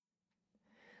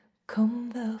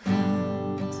Come thou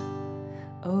fount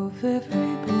of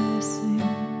every blessing,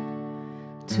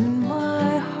 tune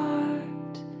my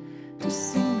heart to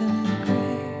sing thy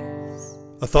grace.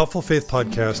 A Thoughtful Faith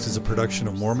podcast is a production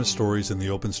of Mormon Stories and the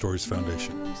Open Stories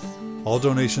Foundation. All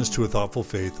donations to A Thoughtful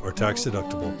Faith are tax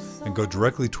deductible and go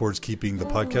directly towards keeping the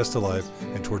podcast alive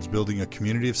and towards building a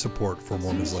community of support for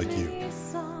Mormons like you.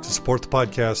 To support the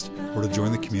podcast or to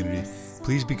join the community,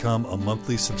 please become a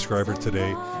monthly subscriber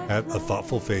today at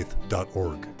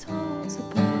athoughtfulfaith.org.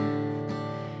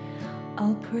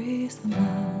 I'll praise the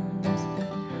mount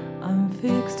I'm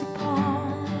fixed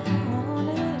upon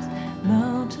it,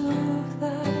 mount of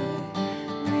thy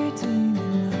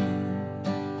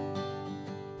redeeming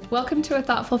love. Welcome to A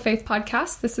Thoughtful Faith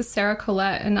podcast. This is Sarah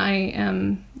Collette, and I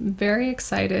am very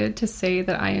excited to say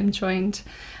that I am joined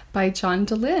by John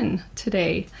Dehlin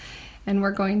today. And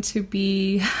we're going to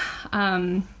be,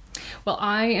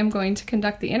 I am going to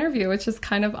conduct the interview, which is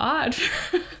kind of odd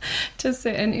to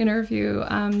sit and interview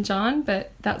John,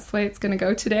 but that's the way it's going to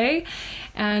go today.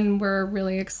 And we're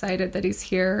really excited that he's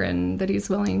here and that he's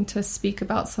willing to speak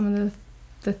about some of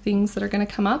the things that are going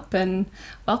to come up. And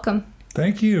welcome.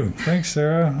 Thank you. Thanks,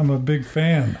 Sarah. I'm a big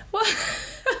fan. Well,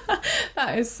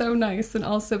 that is so nice and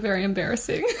also very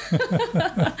embarrassing.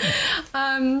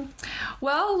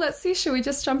 Well, let's see. Should we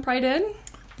just jump right in?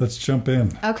 Let's jump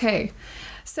in. Okay.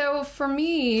 So for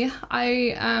me,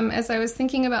 as I was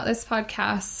thinking about this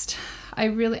podcast, I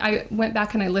went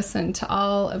back and I listened to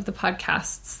all of the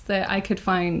podcasts that I could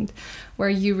find where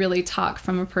you really talk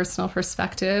from a personal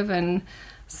perspective, and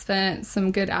spent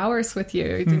some good hours with you.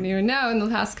 I didn't even know in the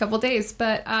past couple of days.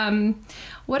 But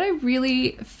what I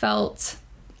really felt,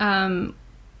 how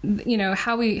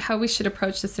we should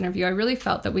approach this interview, I really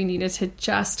felt that we needed to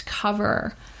just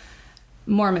cover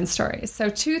Mormon stories. So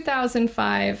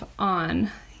 2005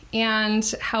 on,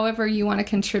 and however you want to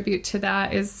contribute to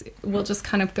that we'll just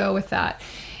kind of go with that.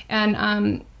 And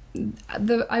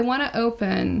I want to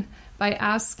open by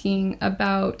asking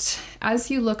about,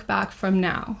 as you look back from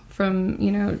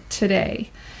today,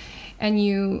 and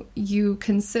you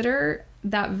consider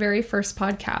that very first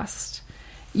podcast,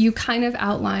 you kind of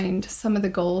outlined some of the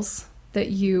goals that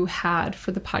you had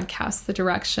for the podcast, the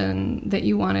direction that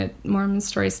you wanted Mormon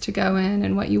Stories to go in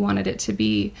and what you wanted it to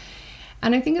be.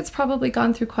 And I think it's probably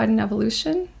gone through quite an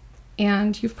evolution,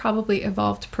 and you've probably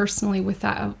evolved personally with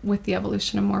the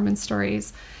evolution of Mormon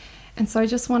Stories. And so I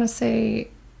just want to say,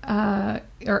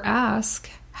 or ask,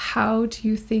 how do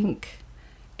you think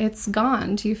it's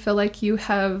gone? Do you feel like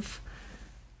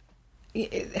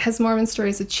has Mormon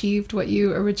Stories achieved what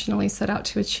you originally set out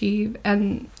to achieve?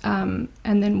 And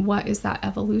then what is that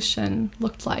evolution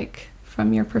looked like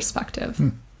from your perspective?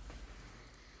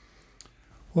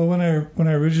 Well, when I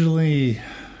originally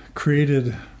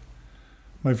created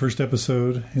my first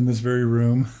episode in this very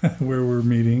room where we're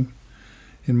meeting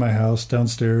in my house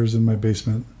downstairs in my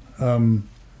basement, I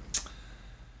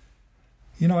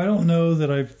don't know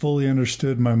that I fully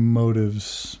understood my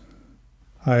motives.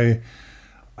 I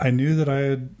knew that I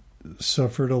had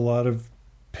suffered a lot of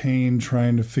pain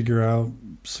trying to figure out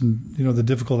some, the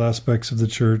difficult aspects of the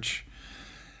church.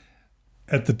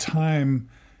 At the time,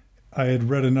 I had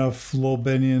read enough Lowell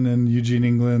Bennion and Eugene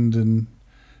England and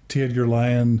T. Edgar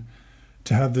Lyon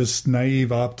to have this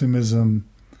naive optimism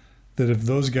that if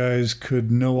those guys could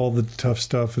know all the tough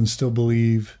stuff and still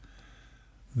believe,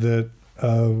 that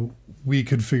we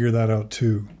could figure that out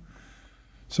too.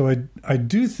 So I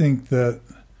do think that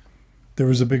there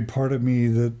was a big part of me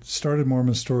that started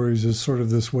Mormon Stories as sort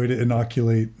of this way to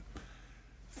inoculate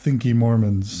thinky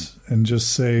Mormons and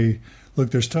just say, look,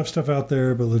 there's tough stuff out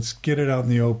there, but let's get it out in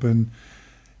the open.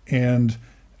 And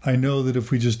I know that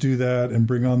if we just do that and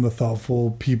bring on the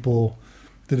thoughtful people,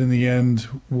 that in the end,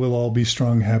 we'll all be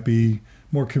strong, happy,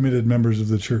 more committed members of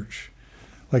the church.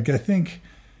 I think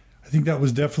that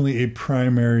was definitely a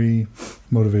primary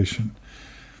motivation.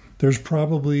 There was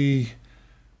probably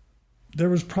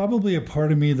a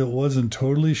part of me that wasn't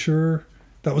totally sure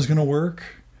that was going to work.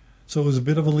 So it was a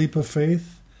bit of a leap of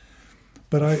faith.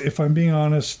 But if I'm being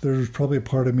honest, there's probably a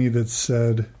part of me that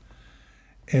said,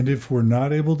 and if we're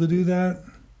not able to do that,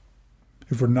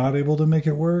 if we're not able to make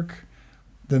it work,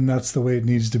 then that's the way it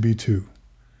needs to be too.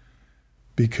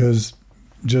 Because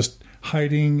just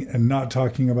hiding and not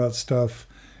talking about stuff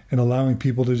and allowing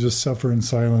people to just suffer in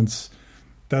silence,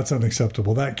 that's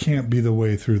unacceptable. That can't be the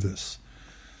way through this.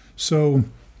 So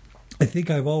I think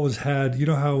I've always had,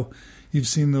 how you've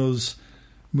seen those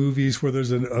movies where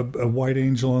there's a white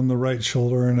angel on the right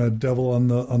shoulder and a devil on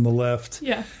the left.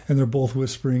 Yeah. And they're both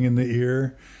whispering in the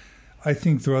ear. I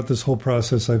think throughout this whole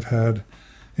process, I've had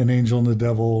an angel and the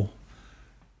devil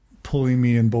pulling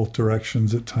me in both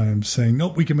directions at times, saying,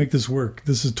 nope, we can make this work.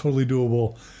 This is totally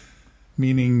doable,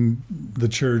 meaning the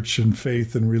church and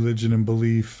faith and religion and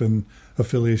belief and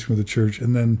affiliation with the church.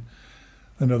 And then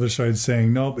another side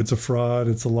saying, nope, it's a fraud,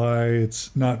 it's a lie,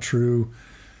 it's not true.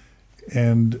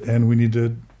 And we need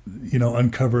to,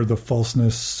 uncover the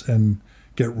falseness and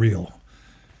get real.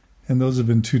 And those have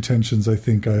been two tensions I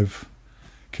think I've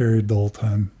carried the whole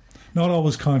time. Not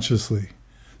always consciously.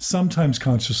 Sometimes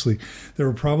consciously. There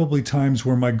were probably times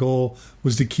where my goal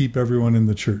was to keep everyone in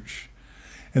the church.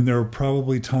 And there were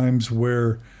probably times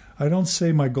where I don't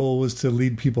say my goal was to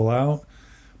lead people out,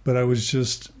 but I was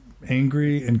just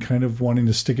angry and kind of wanting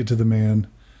to stick it to the man.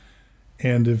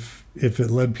 And if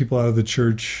it led people out of the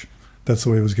church, that's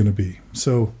the way it was going to be.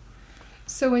 So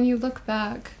when you look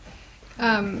back,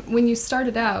 when you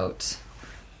started out,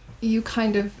 you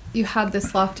had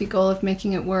this lofty goal of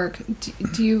making it work.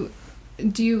 Do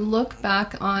you look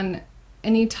back on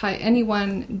any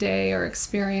one day or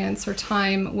experience or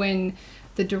time when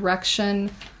the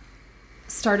direction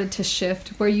started to shift,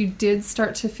 where you did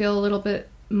start to feel a little bit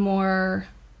more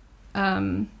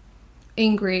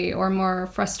angry or more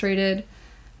frustrated?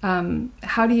 When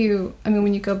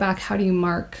you go back, how do you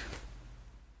mark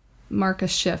a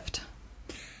shift?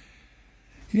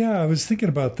 Yeah, I was thinking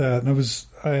about that, and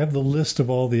I have the list of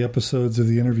all the episodes of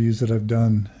the interviews that I've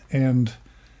done, and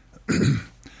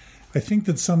I think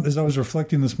that as I was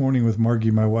reflecting this morning with Margie,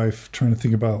 my wife, trying to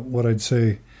think about what I'd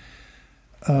say,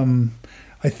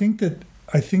 I think that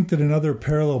another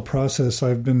parallel process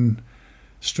I've been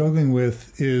struggling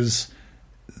with is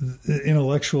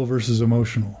intellectual versus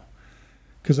emotional,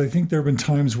 because I think there have been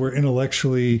times where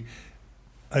intellectually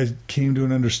I came to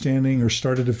an understanding or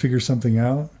started to figure something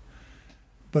out,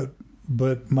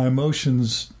 but my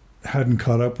emotions hadn't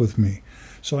caught up with me.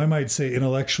 So I might say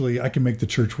intellectually I can make the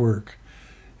church work,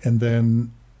 but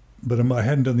I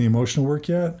hadn't done the emotional work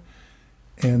yet,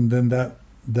 and then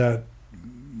that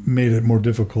made it more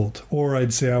difficult. Or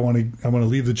I'd say I want to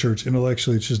leave the church.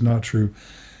 Intellectually, it's just not true,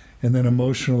 and then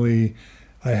emotionally,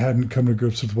 I hadn't come to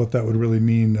grips with what that would really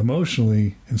mean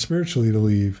emotionally and spiritually to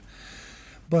leave.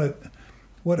 But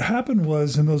what happened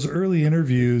was in those early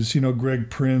interviews, Greg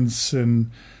Prince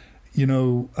and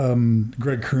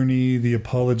Greg Kearney, the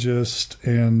apologist,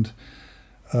 and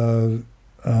some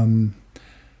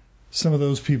of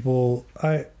those people,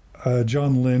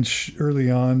 John Lynch early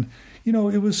on,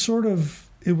 it was sort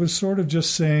of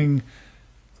just saying,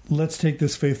 let's take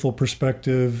this faithful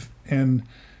perspective. And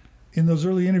in those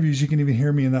early interviews, you can even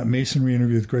hear me in that masonry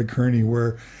interview with Greg Kearney,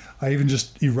 where I even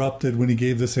just erupted when he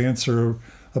gave this answer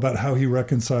about how he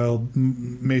reconciled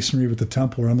masonry with the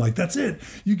temple. I'm like, that's it.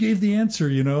 You gave the answer,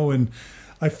 and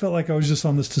I felt like I was just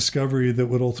on this discovery that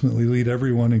would ultimately lead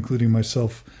everyone, including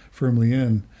myself, firmly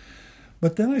in.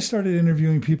 But then I started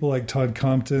interviewing people like Todd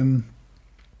Compton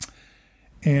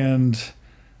and,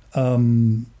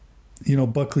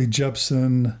 Buckley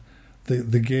Jepson,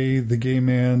 the gay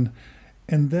man.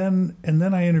 And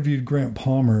then I interviewed Grant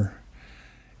Palmer,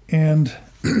 and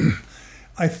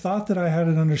I thought that I had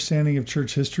an understanding of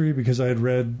church history because I had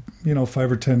read, 5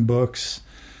 or 10 books.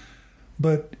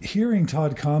 But hearing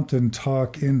Todd Compton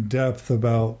talk in depth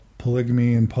about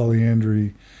polygamy and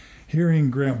polyandry,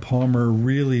 hearing Grant Palmer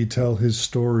really tell his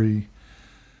story,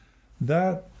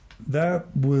 that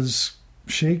was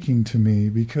shaking to me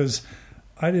because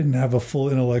I didn't have a full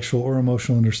intellectual or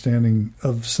emotional understanding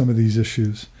of some of these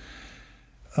issues.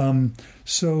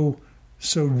 So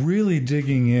really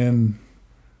digging in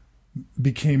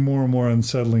became more and more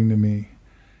unsettling to me.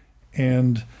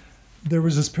 And there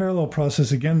was this parallel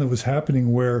process again that was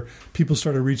happening where people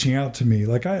started reaching out to me.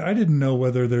 Like I didn't know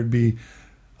whether there'd be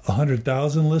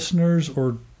 100,000 listeners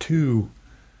or 2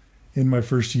 in my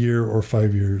first year or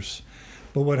 5 years.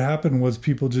 But what happened was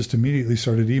people just immediately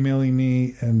started emailing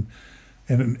me and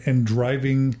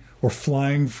driving or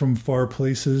flying from far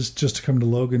places just to come to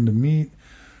Logan to meet,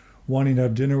 wanting to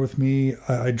have dinner with me.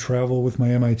 I'd travel with my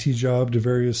MIT job to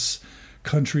various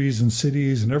countries and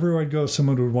cities, and everywhere I'd go,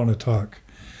 someone would want to talk.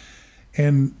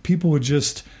 And people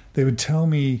they would tell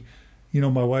me,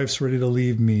 my wife's ready to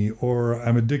leave me, or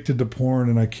I'm addicted to porn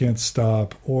and I can't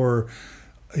stop, or,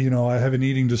 I have an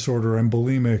eating disorder, I'm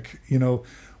bulimic,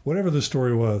 whatever the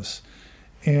story was.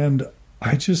 And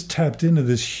I just tapped into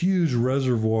this huge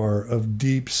reservoir of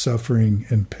deep suffering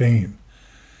and pain.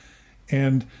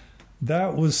 And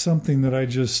that was something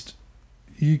that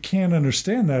you can't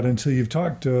understand that until you've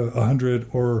talked to 100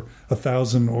 or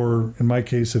 1,000, or in my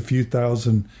case, a few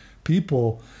thousand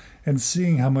people, and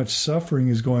seeing how much suffering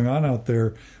is going on out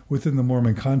there within the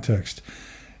Mormon context.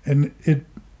 And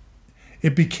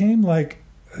it became like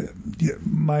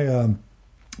my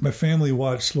family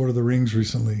watched Lord of the Rings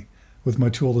recently. with my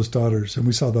two oldest daughters, and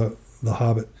we saw the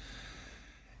Hobbit.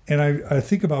 And I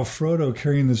think about Frodo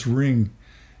carrying this ring,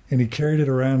 and he carried it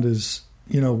around his,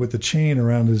 with the chain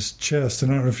around his chest.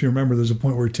 And I don't know if you remember, there's a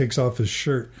point where he takes off his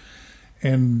shirt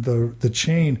and the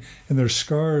chain, and there's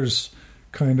scars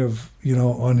kind of,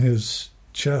 on his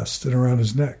chest and around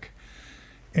his neck.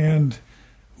 And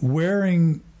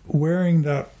wearing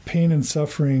that pain and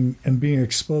suffering and being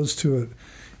exposed to it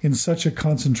in such a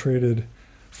concentrated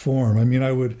form. I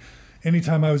mean,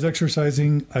 anytime I was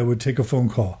exercising, I would take a phone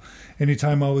call.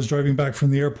 Anytime I was driving back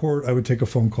from the airport, I would take a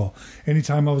phone call.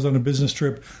 Anytime I was on a business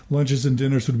trip, lunches and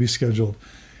dinners would be scheduled.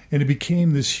 And it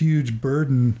became this huge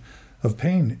burden of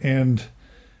pain.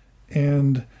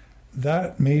 And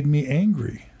that made me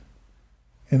angry.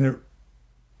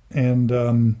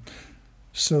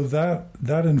 So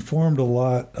that informed a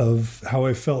lot of how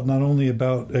I felt, not only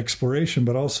about exploration,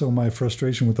 but also my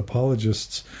frustration with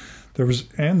apologists.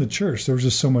 And the church, there was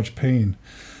just so much pain.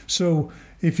 So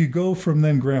if you go from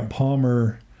then Grant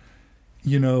Palmer,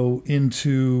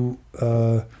 into,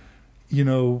 Do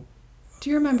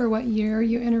you remember what year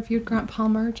you interviewed Grant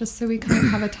Palmer, just so we kind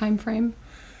of have a time frame?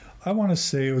 I want to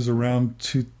say it was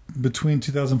around between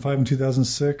 2005 and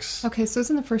 2006. Okay, so it was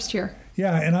in the first year.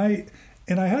 Yeah, and I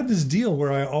had this deal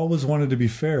where I always wanted to be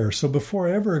fair. So before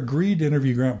I ever agreed to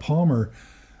interview Grant Palmer,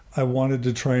 I wanted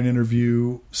to try and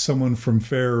interview someone from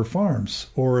Fair Farms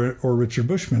or Richard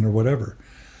Bushman or whatever.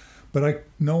 But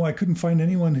I couldn't find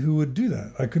anyone who would do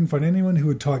that. I couldn't find anyone who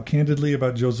would talk candidly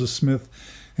about Joseph Smith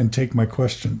and take my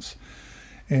questions.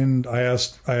 And I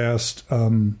asked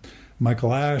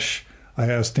Michael Ash. I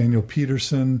asked Daniel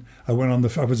Peterson. I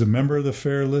was a member of the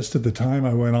Fair list at the time.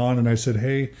 I went on and I said,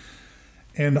 hey,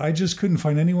 and I just couldn't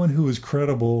find anyone who was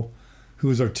credible, who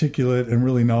was articulate and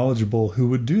really knowledgeable who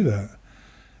would do that.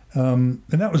 And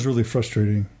that was really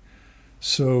frustrating.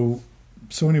 So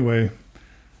anyway,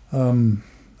 I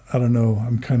don't know.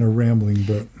 I'm kind of rambling,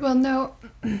 but well, no,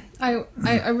 I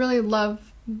really love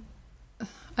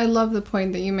the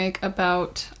point that you make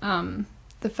about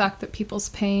the fact that people's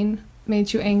pain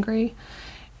made you angry.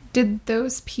 Did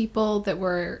those people that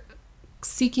were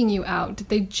seeking you out, did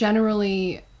they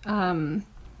generally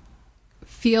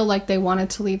feel like they wanted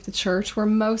to leave the church? Were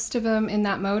most of them in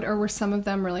that mode, or were some of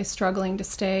them really struggling to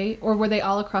stay, or were they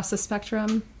all across the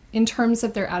spectrum in terms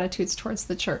of their attitudes towards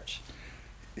the church?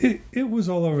 It was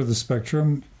all over the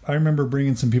spectrum. I remember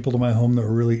bringing some people to my home that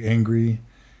were really angry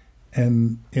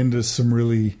and into some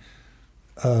really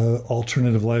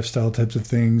alternative lifestyle types of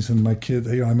things. And my kid,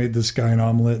 I made this guy an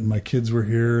omelet, and my kids were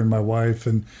here, and my wife,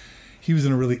 and he was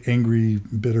in a really angry,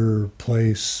 bitter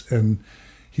place. And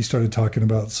he started talking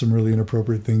about some really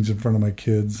inappropriate things in front of my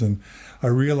kids. And I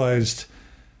realized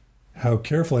how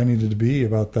careful I needed to be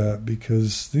about that,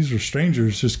 because these were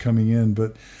strangers just coming in.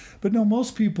 But no,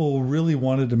 most people really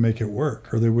wanted to make it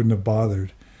work, or they wouldn't have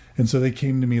bothered. And so they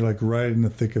came to me like right in the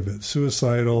thick of it,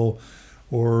 suicidal,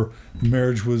 or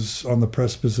marriage was on the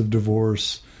precipice of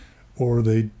divorce, or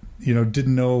they,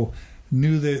 didn't know,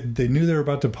 they knew they were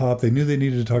about to pop. They knew they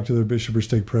needed to talk to their bishop or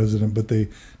stake president, but they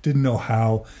didn't know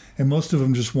how. And most of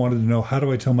them just wanted to know, how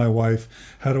do I tell my wife?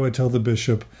 How do I tell the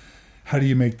bishop? How do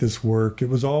you make this work? It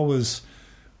was always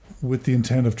with the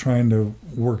intent of trying to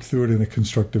work through it in a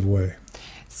constructive way.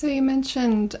 So you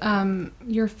mentioned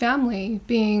your family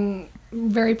being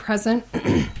very present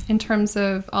in terms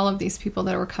of all of these people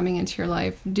that were coming into your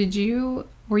life.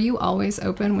 Were you always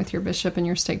open with your bishop and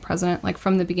your stake president, like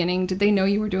from the beginning? Did they know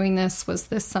you were doing this? Was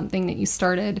this something that you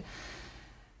started?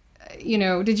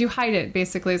 Did you hide it,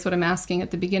 basically, is what I'm asking,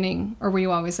 at the beginning, or were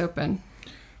you always open?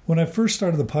 When I first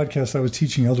started the podcast, I was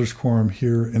teaching Elders Quorum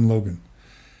here in Logan.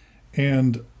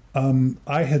 And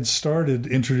I had started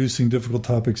introducing difficult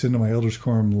topics into my Elders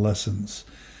Quorum lessons.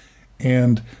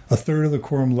 And a third of the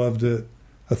quorum loved it,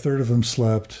 a third of them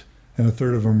slept, and a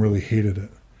third of them really hated it.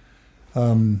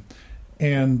 And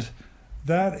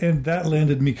that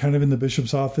landed me kind of in the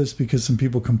bishop's office because some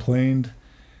people complained.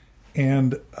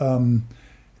 And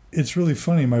it's really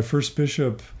funny. My first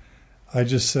bishop, I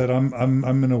just said,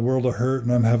 I'm in a world of hurt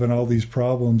and I'm having all these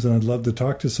problems and I'd love to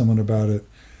talk to someone about it.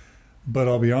 But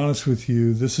I'll be honest with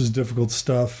you, this is difficult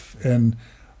stuff and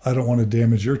I don't want to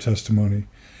damage your testimony.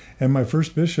 And my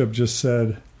first bishop just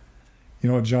said, you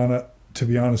know what, John, to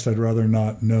be honest, I'd rather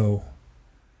not know.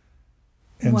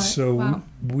 And Wow.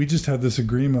 we just had this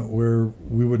agreement where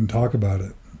we wouldn't talk about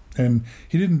it. And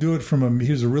he didn't do it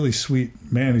he was a really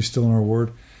sweet man. He's still in our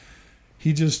ward.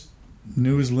 He just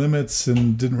knew his limits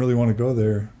and didn't really want to go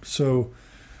there. So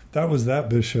that was that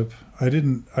bishop. I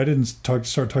didn't start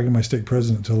talking to my stake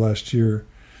president until last year.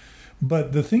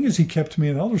 But the thing is, he kept me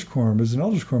in Elders Quorum as an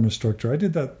Elders Quorum instructor. I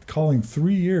did that calling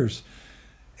 3 years.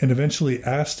 and eventually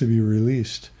asked to be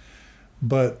released,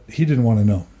 but he didn't want to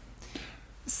know.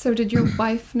 So did your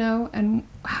wife know, and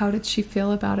how did she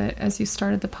feel about it as you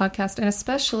started the podcast? And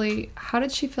especially, how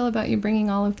did she feel about you bringing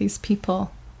all of these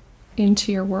people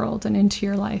into your world and into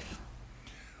your life?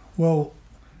 Well,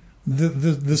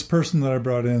 this person that I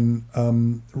brought in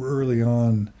early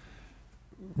on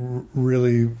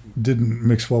really didn't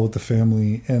mix well with the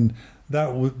family, and that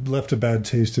left a bad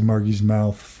taste in Margie's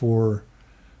mouth for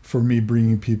me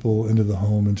bringing people into the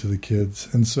home, into the kids.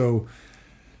 And so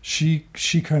she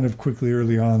kind of quickly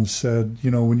early on said,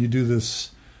 when you do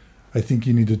this, I think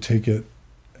you need to take it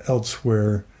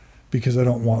elsewhere, because I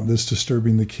don't want this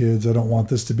disturbing the kids. I don't want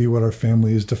this to be what our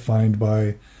family is defined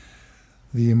by.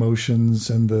 The emotions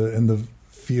and the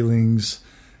feelings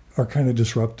are kind of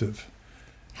disruptive.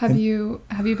 Have you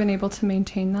been able to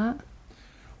maintain that?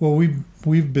 Well,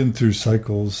 we've been through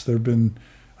cycles.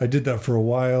 I did that for a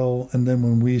while, and then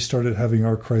when we started having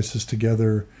our crisis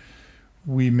together,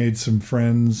 we made some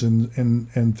friends,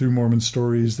 and through Mormon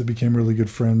Stories that became really good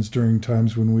friends during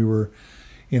times when we were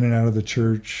in and out of the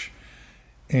church.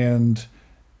 And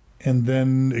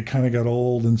then it kind of got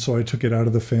old, and so I took it out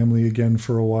of the family again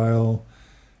for a while,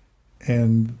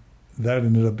 and that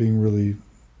ended up being really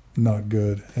not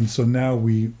good. And so now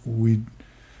Margie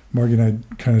and I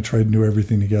kind of tried to do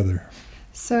everything together.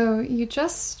 So you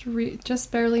just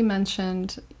barely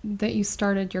mentioned that you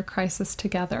started your crisis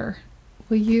together.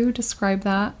 Will you describe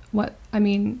that?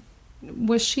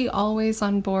 Was she always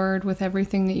on board with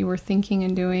everything that you were thinking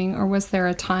and doing, or was there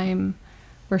a time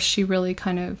where she really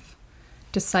kind of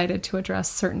decided to address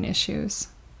certain issues?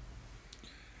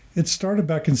 It started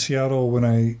back in Seattle when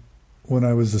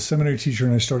I was a seminary teacher,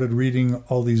 and I started reading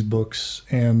all these books.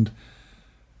 And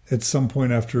at some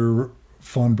point after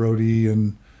Fawn Brody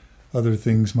and other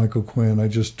things, Michael Quinn, I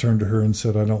just turned to her and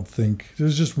said, it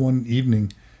was just one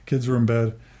evening, kids were in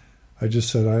bed. I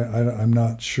just said, I'm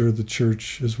not sure the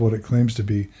church is what it claims to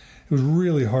be. It was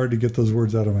really hard to get those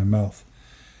words out of my mouth.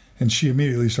 And she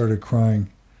immediately started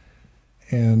crying.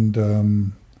 And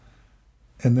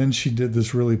then she did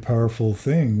this really powerful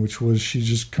thing, which was she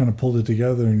just kind of pulled it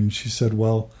together, and she said,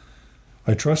 well,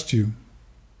 I trust you.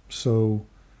 So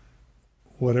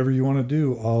whatever you want to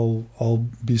do, I'll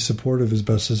be supportive as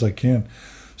best as I can.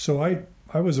 So I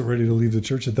wasn't ready to leave the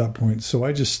church at that point. So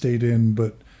I just stayed in,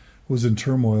 but was in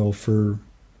turmoil for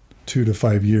 2 to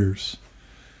 5 years.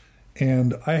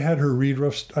 And I had her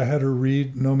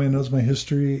read No Man Knows My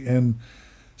History and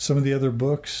some of the other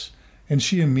books, and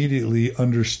she immediately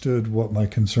understood what my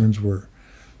concerns were.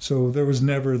 So there was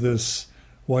never this,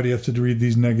 why do you have to read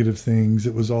these negative things?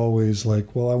 It was always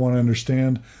like, well, I want to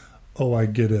understand. Oh, I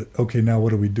get it. Okay, now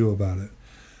what do we do about it?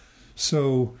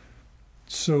 So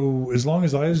as long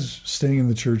as I was staying in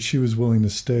the church, she was willing to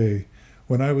stay.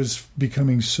 When I was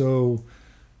becoming so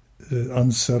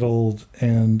unsettled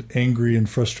and angry and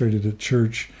frustrated at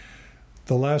church,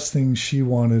 the last thing she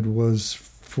wanted was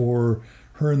for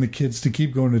her and the kids to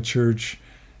keep going to church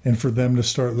and for them to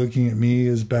start looking at me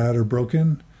as bad or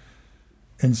broken.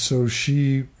 And so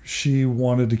she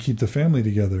wanted to keep the family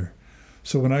together.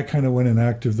 So when I kind of went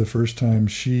inactive the first time,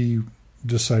 she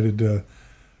decided to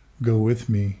go with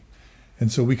me.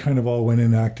 And so we kind of all went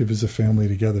inactive as a family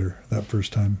together that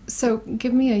first time. So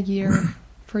give me a year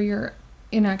for your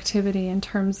inactivity in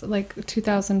terms like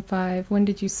 2005. When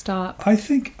did you stop? I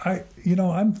think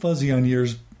I'm fuzzy on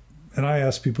years, and I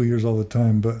ask people years all the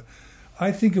time, but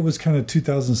I think it was kind of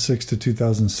 2006 to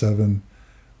 2007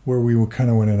 where we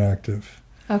kind of went inactive.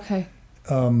 Okay.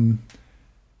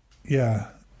 Yeah.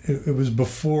 It was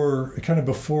before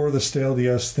the Stale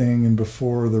DS thing and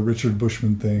before the Richard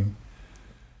Bushman thing.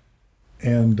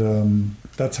 And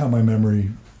that's how my memory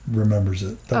remembers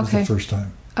it. That was the first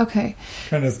time. Okay.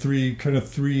 Kind of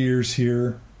 3 years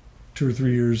here, 2 or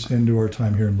 3 years into our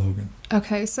time here in Logan.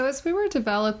 Okay. So as we were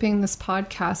developing this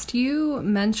podcast, you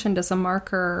mentioned as a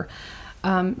marker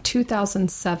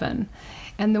 2007.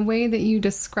 And the way that you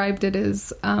described it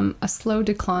is a slow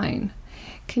decline.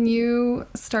 Can you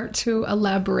start to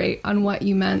elaborate on what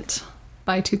you meant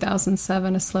by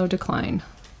 2007, a slow decline?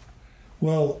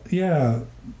 Well, yeah.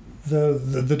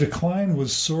 The decline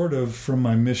was sort of from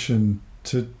my mission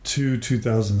to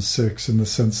 2006 in the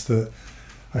sense that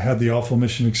I had the awful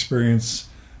mission experience,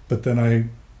 but then I,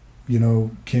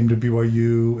 came to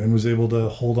BYU and was able to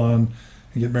hold on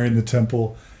and get married in the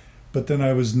temple. But then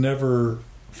I was never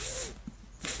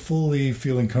fully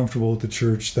feeling comfortable with the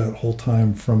church that whole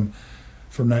time from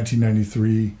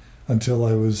 1993 until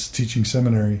I was teaching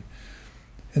seminary.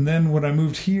 And then when I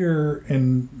moved here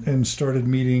and started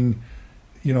meeting,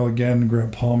 again,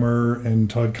 Grant Palmer and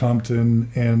Todd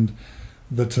Compton and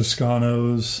the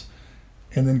Toscanos,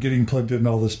 and then getting plugged into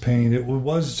all this pain. It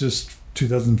was just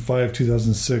 2005,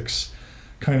 2006,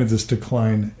 kind of this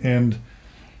decline. And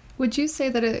would you say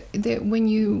that when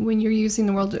you're using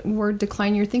the word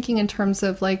decline, you're thinking in terms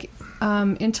of like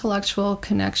intellectual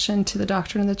connection to the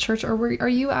doctrine of the church, or are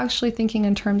you actually thinking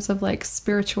in terms of like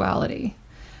spirituality?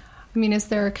 I mean, is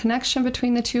there a connection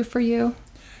between the two for you?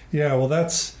 Yeah, well,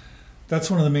 that's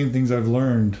one of the main things I've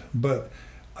learned. But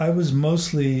I was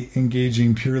mostly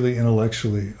engaging purely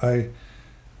intellectually. I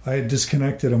had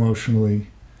disconnected emotionally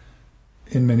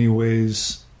in many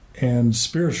ways and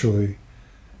spiritually.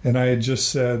 And I had just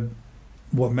said,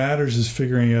 what matters is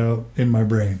figuring out in my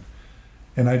brain.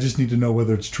 And I just need to know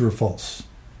whether it's true or false.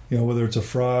 Whether it's a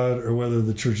fraud or whether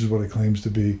the church is what it claims to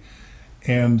be.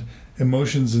 And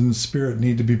emotions and spirit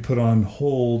need to be put on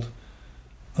hold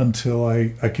until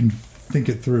I can think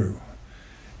it through.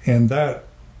 And that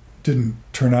didn't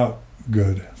turn out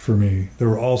good for me. There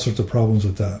were all sorts of problems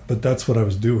with that. But that's what I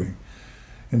was doing.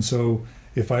 And so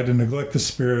if I had to neglect the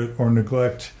spirit or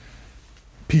neglect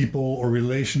people or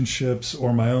relationships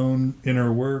or my own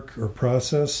inner work or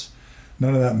process,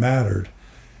 none of that mattered.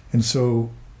 And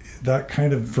so that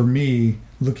kind of, for me,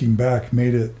 looking back,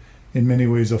 made it in many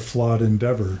ways a flawed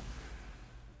endeavor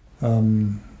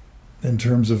in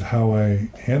terms of how I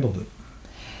handled it.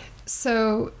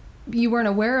 So you weren't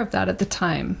aware of that at the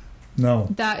time? No.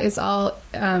 That is all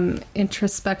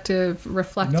introspective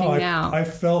reflecting now. I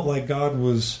felt like God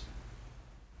was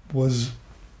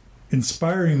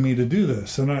inspiring me to do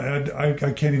this. And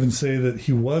I can't even say that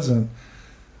he wasn't,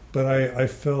 but I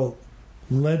felt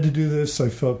led to do this. I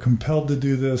felt compelled to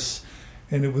do this,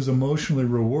 and it was emotionally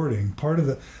rewarding. Part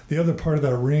of the other part of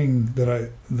that ring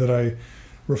that I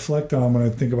reflect on when I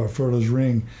think about Frodo's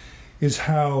ring is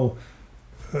how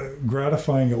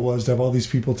gratifying it was to have all these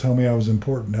people tell me I was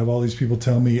important, to have all these people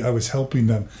tell me I was helping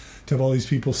them, to have all these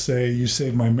people say, you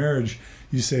saved my marriage,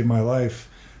 you saved my life,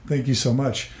 thank you so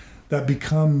much. That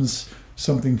becomes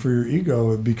something for your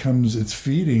ego. It's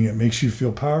feeding. It makes you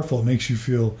feel powerful. It makes you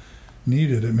feel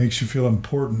needed. It makes you feel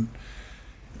important.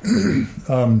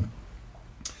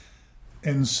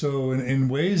 And so in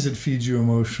ways it feeds you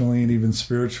emotionally and even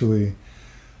spiritually.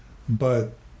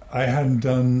 But I hadn't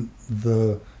done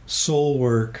the soul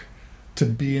work to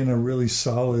be in a really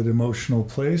solid emotional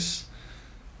place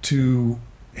to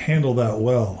handle that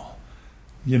well.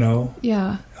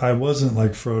 Yeah. I wasn't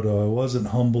like Frodo. I wasn't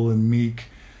humble and meek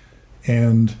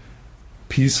and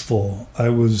peaceful. I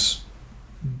was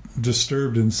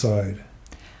disturbed inside.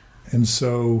 And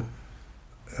so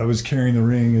I was carrying the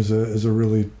ring as a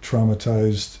really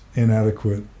traumatized,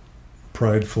 inadequate,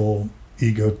 prideful,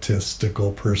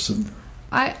 egotistical person.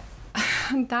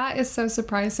 That is so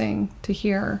surprising to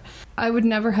hear. I would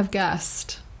never have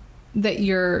guessed that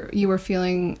you were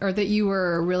feeling, or that you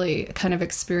were really kind of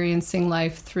experiencing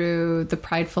life through the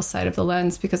prideful side of the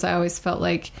lens, because I always felt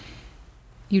like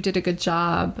you did a good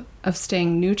job of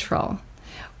staying neutral,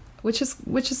 which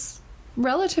is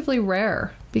relatively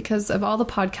rare, because of all the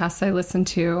podcasts I listen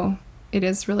to, it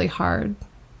is really hard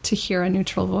to hear a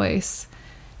neutral voice.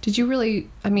 Did you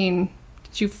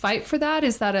fight for that?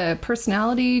 Is that a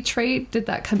personality trait? Did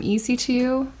that come easy to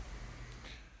you?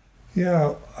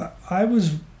 Yeah, I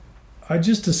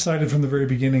just decided from the very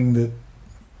beginning that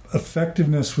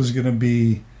effectiveness was going to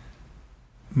be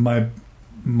my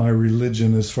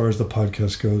religion as far as the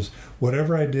podcast goes.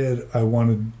 Whatever I did, I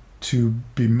wanted to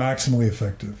be maximally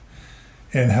effective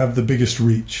and have the biggest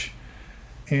reach.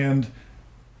 And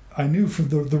I knew for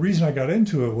the reason I got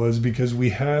into it was because we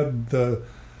had there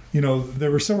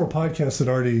were several podcasts that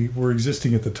already were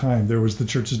existing at the time. There was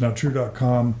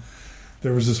thechurchisnottrue.com.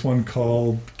 There was this one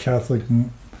called Catholic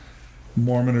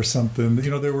Mormon or something.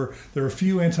 There were a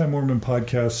few anti-Mormon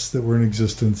podcasts that were in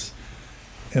existence.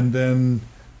 And then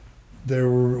there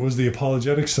was the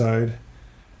apologetic side.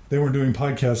 They weren't doing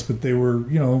podcasts, but they were,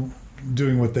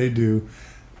 doing what they do.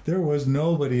 There was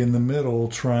nobody in the middle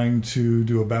trying to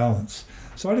do a balance.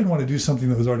 So I didn't want to do something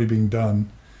that was already being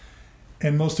done.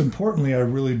 And most importantly, I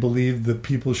really believed that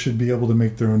people should be able to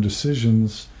make their own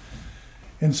decisions.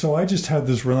 And so I just had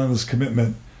this relentless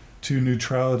commitment to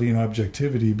neutrality and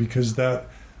objectivity, because that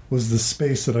was the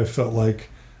space that I felt like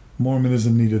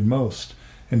Mormonism needed most.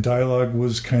 And dialogue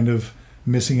was kind of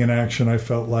missing in action. I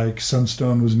felt like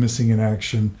Sunstone was missing in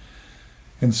action.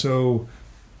 And so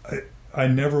I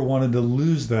never wanted to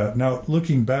lose that. Now,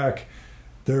 looking back,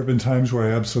 there have been times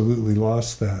where I absolutely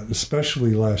lost that,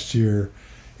 especially last year,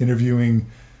 interviewing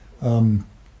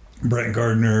Brent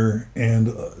Gardner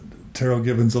and Terrell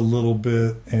Givens a little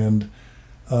bit, and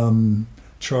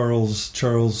Charles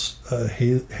Harrell,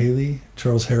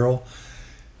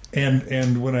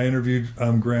 and when I interviewed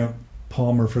Grant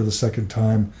Palmer for the second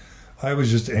time, I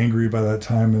was just angry by that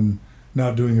time and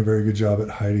not doing a very good job at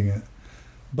hiding it.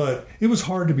 But it was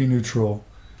hard to be neutral,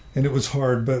 and it was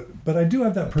hard. But I do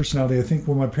have that personality. I think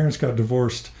when my parents got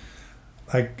divorced,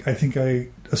 I think I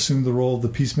assumed the role of the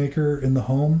peacemaker in the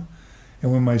home.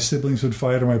 And when my siblings would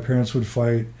fight or my parents would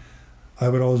fight, I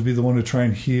would always be the one to try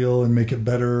and heal and make it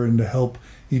better and to help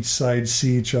each side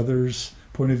see each other's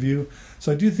point of view.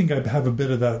 So I do think I have a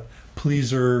bit of that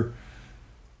pleaser,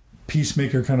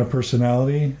 peacemaker kind of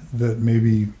personality that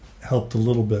maybe helped a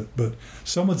little bit. But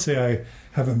some would say I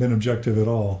haven't been objective at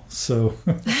all. So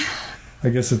I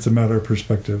guess it's a matter of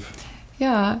perspective.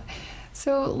 Yeah.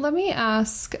 So let me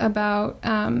ask about,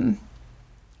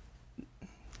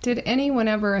 did anyone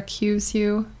ever accuse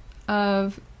you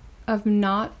of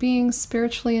not being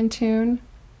spiritually in tune?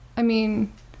 I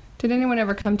mean, did anyone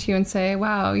ever come to you and say,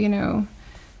 wow, you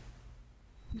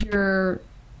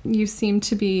seem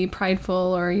to be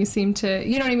prideful, or you seem to,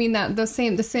 you know what I mean? That the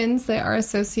sins that are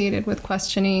associated with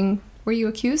questioning, were you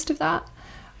accused of that?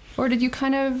 Or did you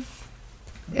kind of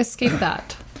escape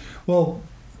that? Well,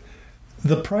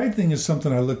 the pride thing is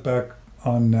something I look back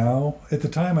on now. At the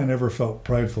time, I never felt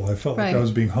prideful. I felt like I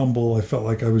was being humble. I felt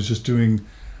like I was just doing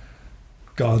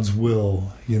God's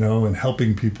will, and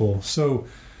helping people. So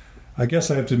I guess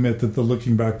I have to admit that the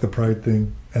looking back, the pride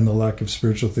thing and the lack of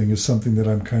spiritual thing is something that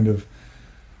I'm kind of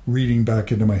reading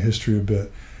back into my history a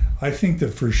bit. I think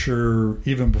that for sure,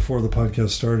 even before the podcast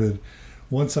started,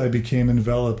 once I became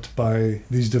enveloped by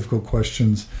these difficult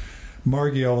questions,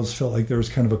 Margie always felt like there was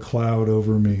kind of a cloud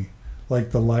over me.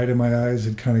 Like the light in my eyes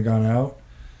had kind of gone out,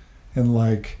 and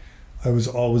like I was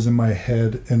always in my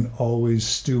head and always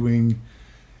stewing.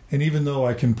 And even though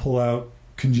I can pull out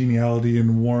congeniality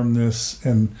and warmness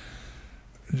and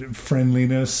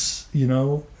friendliness,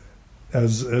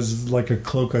 as like a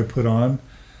cloak I put on,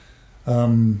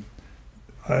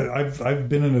 I've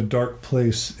been in a dark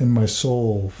place in my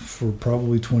soul for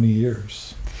probably 20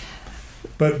 years.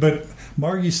 But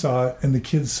Margie saw it and the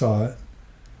kids saw it.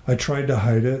 I tried to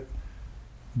hide it,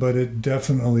 but it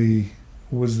definitely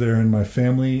was there in my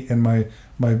family and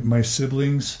my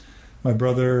siblings, my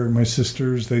brother, my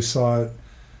sisters, they saw it.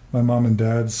 My mom and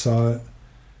dad saw it.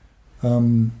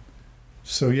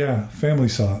 So yeah, family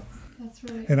saw it. That's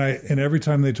right. And every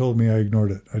time they told me, I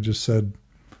ignored it. I just said,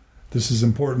 this is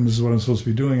important. This is what I'm supposed to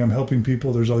be doing. I'm helping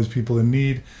people. There's all these people in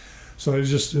need. So it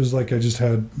was like I just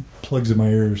had plugs in my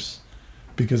ears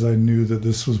because I knew that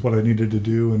this was what I needed to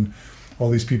do, and all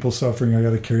these people suffering, I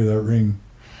got to carry that ring.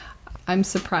 I'm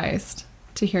surprised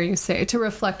to hear you say, to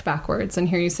reflect backwards and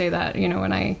hear you say that,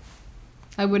 and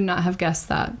I would not have guessed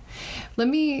that. Let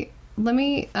me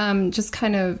just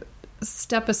kind of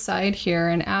step aside here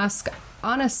and ask,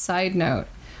 on a side note,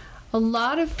 a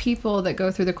lot of people that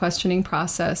go through the questioning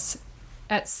process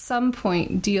at some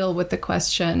point deal with the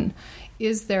question,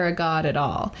 is there a God at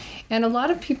all? And a lot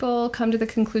of people come to the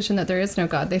conclusion that there is no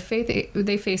God. They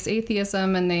face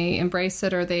atheism and they embrace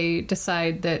it, or they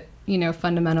decide that,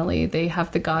 fundamentally they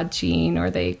have the God gene, or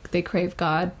they crave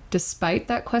God despite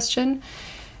that question.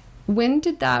 When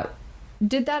did that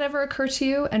ever occur to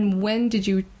you? And when did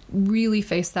you really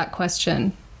face that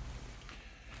question?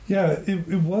 Yeah,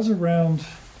 it was around...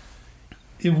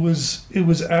 It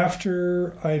was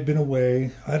after I'd been away.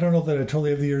 I don't know that I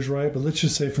totally have the years right, but let's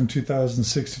just say from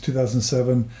 2006 to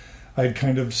 2007, I'd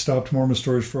kind of stopped Mormon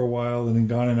Stories for a while and then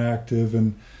gone inactive.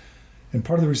 And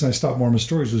part of the reason I stopped Mormon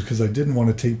Stories was because I didn't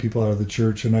want to take people out of the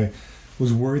church, and I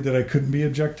was worried that I couldn't be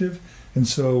objective. And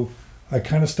so I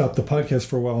kind of stopped the podcast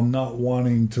for a while, not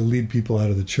wanting to lead people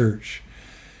out of the church.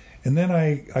 And then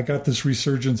I got this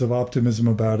resurgence of optimism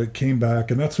about it, came back,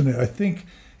 and that's when I think,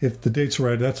 if the dates are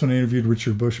right, that's when I interviewed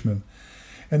Richard Bushman.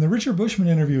 And the Richard Bushman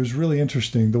interview was really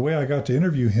interesting. The way I got to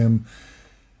interview him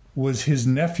was his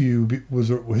nephew,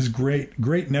 his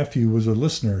great nephew was a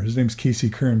listener. His name's Casey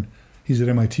Kern. He's at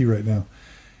MIT right now.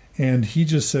 And he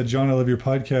just said, John, I love your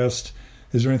podcast.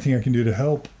 Is there anything I can do to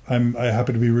help? I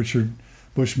happen to be Richard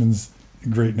Bushman's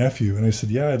great nephew. And I said,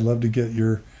 yeah, I'd love to get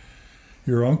your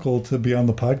uncle to be on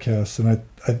the podcast. And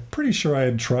I'm pretty sure I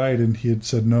had tried and he had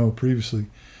said no previously.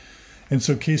 And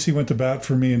so Casey went to bat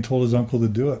for me and told his uncle to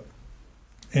do it.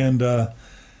 And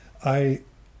I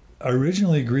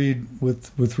originally agreed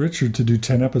with Richard to do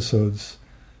 10 episodes,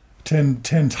 10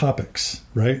 topics,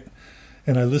 right?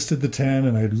 And I listed the 10,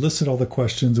 and I listed all the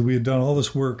questions, and we had done all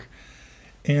this work.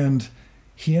 And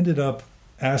he ended up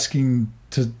asking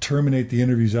to terminate the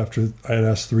interviews after I had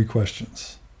asked 3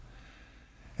 questions.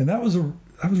 And that was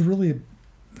really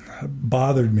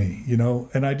bothered me,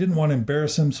 and I didn't want to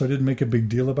embarrass him, so I didn't make a big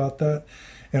deal about that.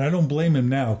 And I don't blame him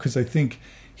now, because I think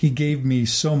he gave me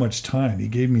so much time. He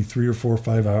gave me 3 or 4 or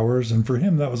 5 hours. And for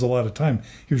him, that was a lot of time.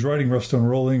 He was writing Rough Stone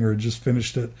Rolling or had just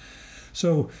finished it.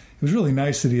 So it was really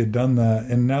nice that he had done that.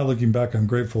 And now looking back, I'm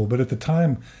grateful. But at the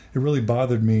time, it really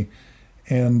bothered me.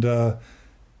 And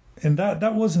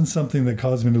that wasn't something that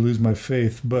caused me to lose my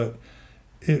faith. But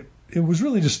it was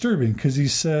really disturbing because he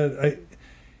said,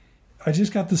 I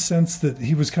just got the sense that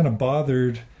he was kind of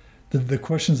bothered that the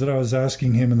questions that I was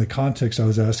asking him in the context I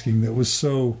was asking that was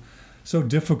so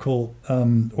difficult,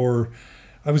 or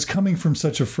I was coming from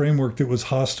such a framework that was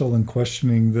hostile and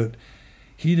questioning that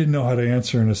he didn't know how to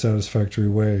answer in a satisfactory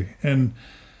way. And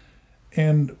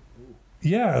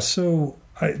yeah, so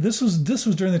this was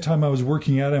during the time I was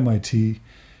working at MIT,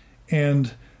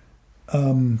 and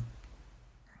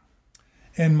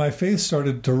my faith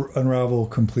started to unravel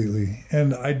completely.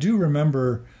 And I do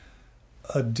remember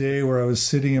a day where I was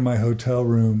sitting in my hotel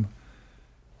room,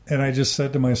 and I just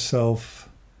said to myself,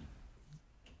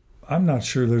 I'm not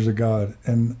sure there's a God,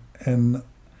 and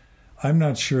I'm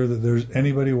not sure that there's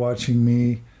anybody watching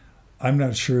me. I'm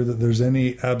not sure that there's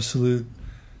any absolute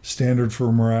standard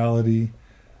for morality.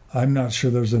 I'm not sure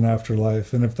there's an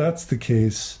afterlife. And if that's the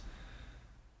case,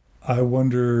 I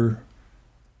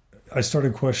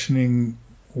started questioning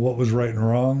what was right and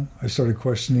wrong. I started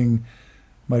questioning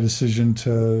my decision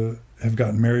to have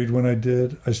gotten married when I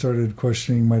did. I started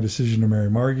questioning my decision to marry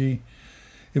Margie.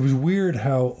 It was weird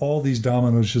how all these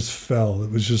dominoes just fell.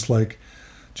 It was just like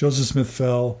Joseph Smith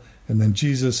fell, and then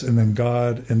Jesus, and then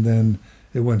God, and then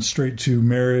it went straight to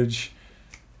marriage.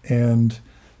 And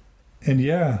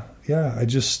yeah, I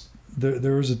just,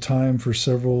 there was a time for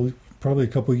probably a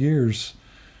couple of years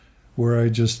where I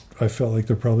felt like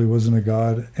there probably wasn't a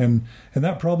God. And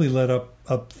that probably led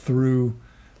up through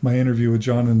my interview with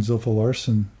John and Zilpha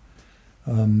Larson,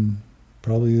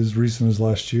 probably as recent as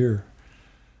last year.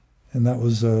 And that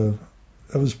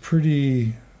was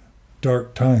pretty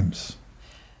dark times.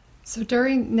 So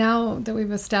now that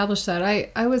we've established that,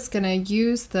 I was going to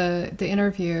use the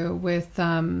interview with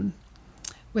the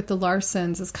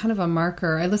Larsons as kind of a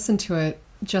marker. I listened to it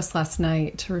just last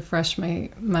night to refresh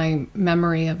my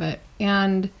memory of it.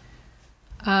 And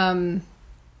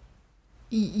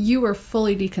you were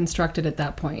fully deconstructed at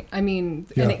that point. I mean,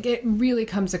 yeah. And it really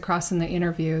comes across in the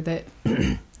interview that,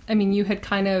 I mean, you had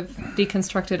kind of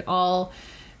deconstructed all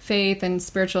faith and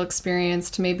spiritual experience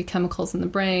to maybe chemicals in the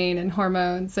brain and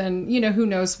hormones and, who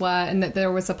knows what, and that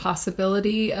there was a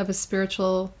possibility of a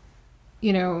spiritual,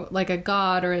 like a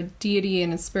God or a deity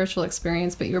in a spiritual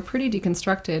experience, but you were pretty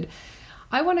deconstructed.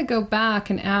 I want to go back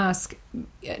and ask,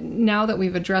 now that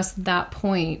we've addressed that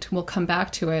point, we'll come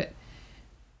back to it.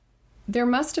 There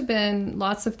must have been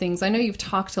lots of things. I know you've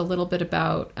talked a little bit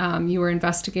about you were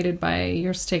investigated by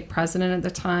your stake president at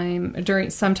the time,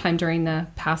 sometime during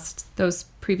those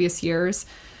previous years.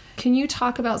 Can you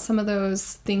talk about some of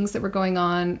those things that were going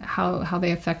on, how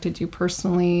they affected you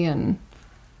personally? And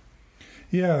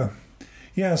yeah.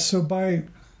 So I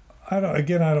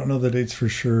don't know the dates for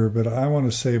sure, but I want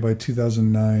to say by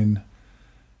 2009,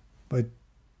 by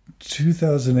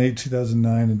 2008,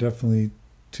 2009, and definitely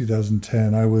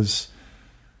 2010, I was,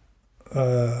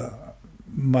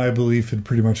 my belief had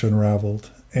pretty much unraveled.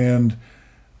 And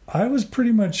I had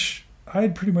pretty much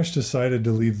decided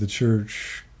to leave the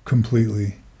church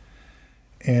completely.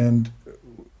 And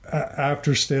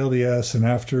after Stale the S and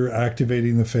after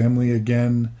activating the family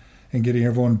again and getting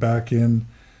everyone back in,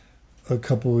 a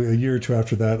year or two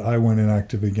after that, I went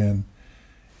inactive again.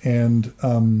 And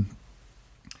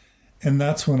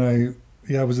that's when I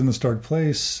was in this dark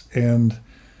place. And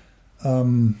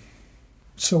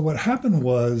so what happened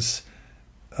was,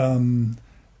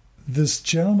 this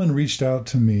gentleman reached out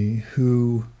to me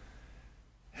who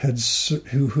had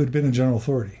been a general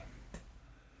authority.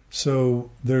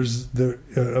 So there's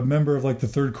a member of like the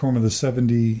Third Quorum of the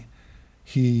 70.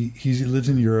 He lives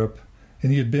in Europe,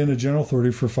 and he had been a general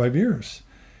authority for 5 years.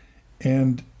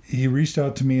 And he reached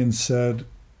out to me and said,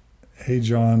 "Hey,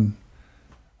 John,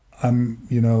 I'm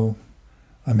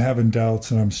having doubts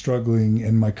and I'm struggling.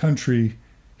 In my country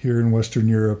here in Western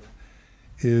Europe,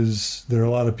 there are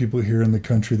a lot of people here in the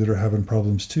country that are having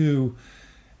problems too.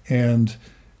 And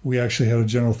we actually had a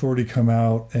general authority come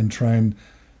out and try and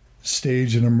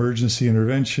stage an emergency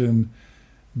intervention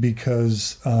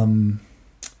because so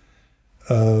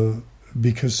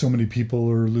many people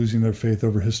are losing their faith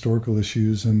over historical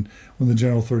issues. And when the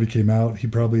general authority came out, he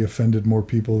probably offended more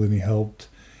people than he helped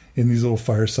in these little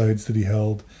firesides that he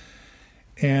held."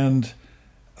 And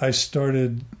I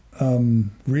started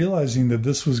realizing that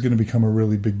this was going to become a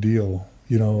really big deal,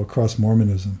 across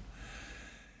Mormonism.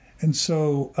 And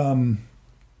so,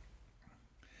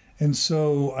 And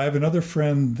so I have another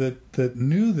friend that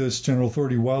knew this general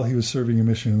authority while he was serving a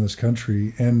mission in this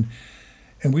country. And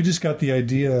we just got the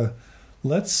idea,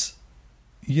 let's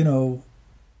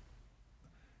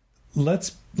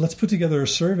put together a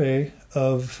survey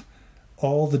of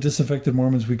all the disaffected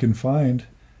Mormons we can find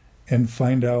and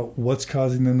find out what's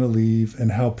causing them to leave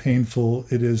and how painful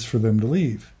it is for them to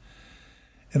leave.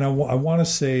 And I want to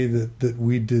say that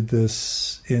we did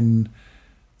this in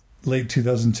late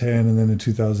 2010 and then in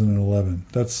 2011.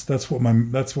 That's what my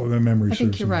memory serves. I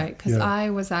think you're me. right, because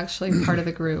I was actually part of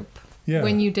the group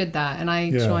when you did that, and I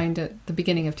joined at the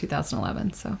beginning of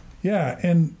 2011. So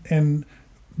and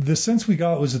the sense we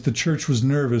got was that the church was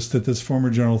nervous that this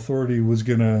former general authority was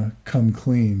going to come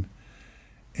clean,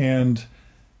 and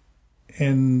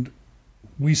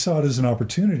we saw it as an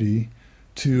opportunity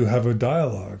to have a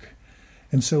dialogue,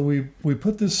 and so we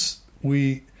put this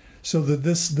So that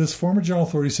this former general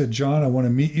authority said, John, I want to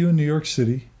meet you in New York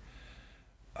City.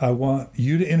 I want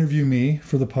you to interview me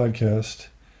for the podcast,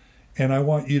 and I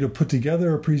want you to put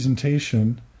together a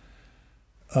presentation.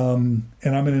 And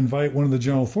I'm going to invite one of the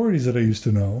general authorities that I used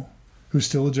to know, who's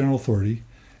still a general authority,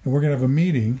 and we're going to have a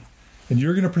meeting, and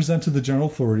you're going to present to the general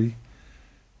authority,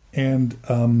 and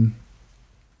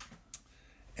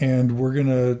we're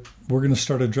going to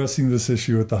start addressing this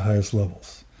issue at the highest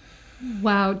levels.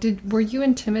 Wow. Were you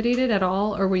intimidated at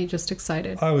all, or were you just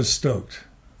excited? I was stoked.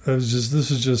 This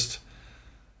was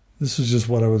just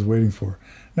what I was waiting for.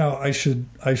 Now, I should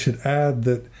add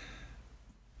that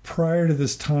prior to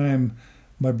this time,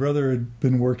 my brother had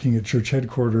been working at church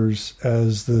headquarters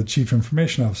as the chief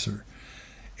information officer,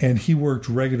 and he worked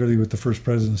regularly with the First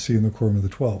Presidency and the Quorum of the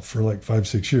 12 for like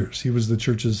 5-6 years. He was the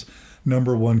church's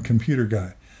number one computer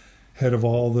guy, head of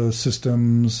all the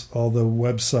systems, all the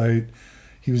website.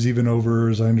 He was even over,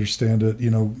 as I understand it,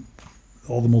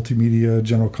 all the multimedia,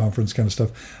 general conference kind of stuff.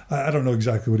 I don't know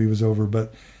exactly what he was over,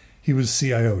 but he was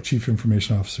CIO, Chief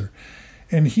Information Officer.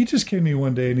 And he just came to me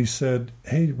one day and he said,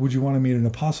 hey, would you want to meet an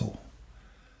apostle?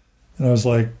 And I was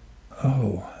like,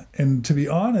 oh. And to be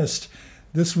honest,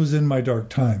 this was in my dark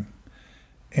time.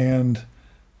 And,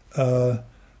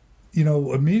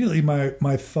 immediately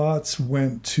my thoughts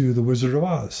went to The Wizard of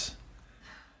Oz.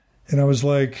 And I was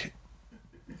like,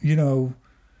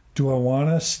 do I want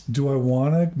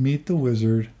to meet the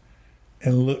wizard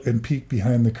and look and peek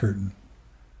behind the curtain?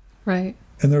 Right.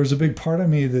 And there was a big part of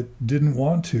me that didn't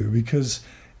want to, because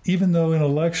even though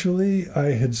intellectually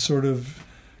I had sort of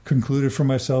concluded for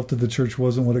myself that the church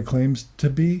wasn't what it claims to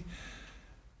be,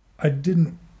 I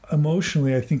didn't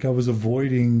emotionally, I think I was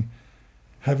avoiding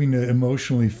having to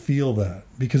emotionally feel that,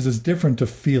 because it's different to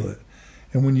feel it.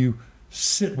 And when you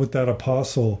sit with that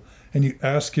apostle and you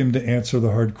ask him to answer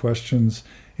the hard questions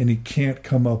and he can't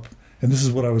come up, and this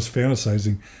is what I was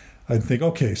fantasizing, I'd think,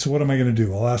 okay, so what am I going to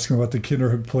do? I'll ask him about the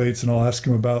Kinderhook plates, and I'll ask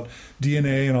him about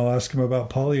DNA, and I'll ask him about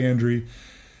polyandry.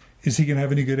 Is he going to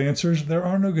have any good answers? There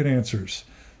are no good answers.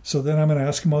 So then I'm going to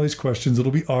ask him all these questions.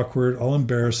 It'll be awkward. I'll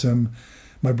embarrass him.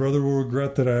 My brother will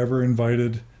regret that he ever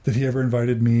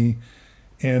invited me,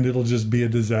 and it'll just be a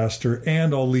disaster.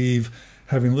 And I'll leave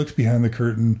having looked behind the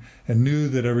curtain and knew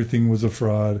that everything was a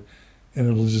fraud, and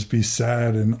it'll just be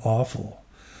sad and awful.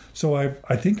 So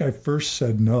I think I first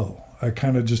said no. I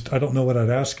don't know what I'd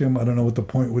ask him. I don't know what the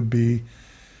point would be.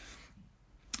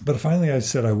 But finally I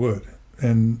said I would.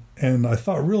 And I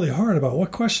thought really hard about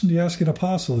what question do you ask an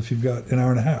apostle if you've got an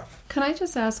hour and a half? Can I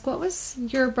just ask, what was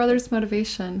your brother's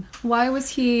motivation? Why was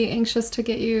he anxious to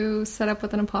get you set up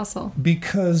with an apostle?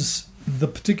 Because the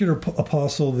particular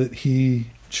apostle that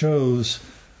he chose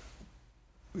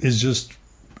is just,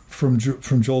 from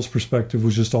Joel's perspective,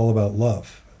 was just all about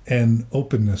love and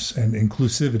openness and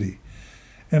inclusivity.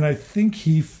 And I think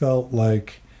he felt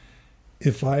like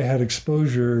if I had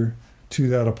exposure to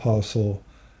that apostle,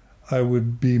 I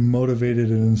would be motivated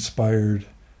and inspired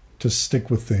to stick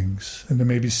with things and to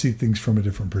maybe see things from a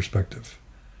different perspective.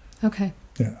 Okay.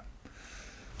 Yeah.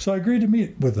 So I agreed to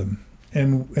meet with him,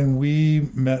 and we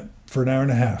met for an hour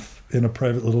and a half in a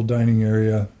private little dining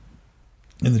area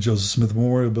in the Joseph Smith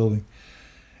Memorial Building.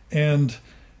 And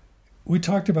we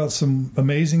talked about some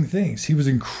amazing things. He was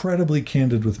incredibly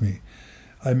candid with me.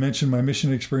 I mentioned my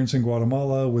mission experience in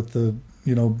Guatemala with the,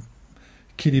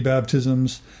 kiddie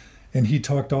baptisms. And he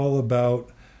talked all about,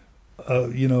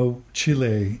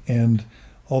 Chile and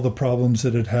all the problems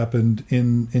that had happened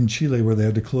in Chile, where they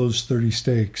had to close 30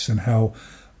 stakes, and how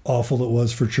awful it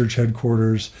was for church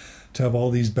headquarters to have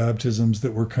all these baptisms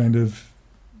that were kind of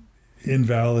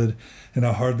invalid, and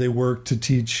how hard they worked to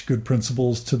teach good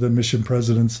principles to the mission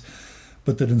presidents,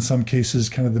 but that in some cases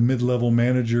kind of the mid-level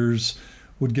managers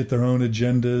would get their own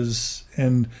agendas,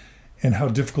 and how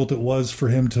difficult it was for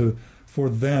him to for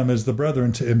them as the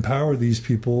brethren to empower these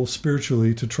people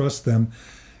spiritually, to trust them.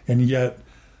 And yet,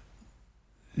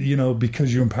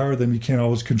 because you empower them, you can't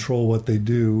always control what they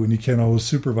do and you can't always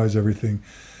supervise everything.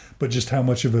 But just how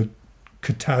much of a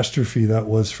catastrophe that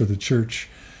was for the church.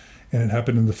 And it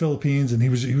happened in the Philippines, and he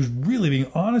was really being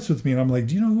honest with me. And I'm like,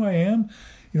 do you know who I am?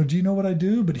 Do you know what I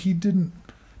do? But he didn't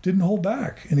hold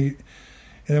back. And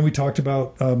then we talked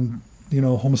about,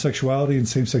 homosexuality and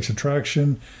same-sex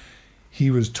attraction. He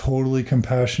was totally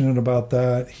compassionate about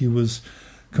that. He was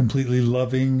completely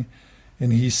loving.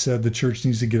 And he said the church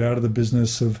needs to get out of the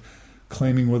business of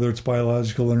claiming whether it's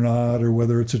biological or not, or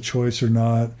whether it's a choice or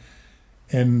not,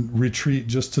 and retreat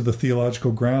just to the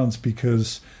theological grounds,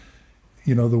 because,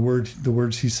 the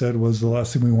words he said was, the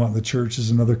last thing we want in the church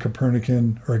is another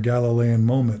Copernican or a Galilean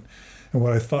moment. And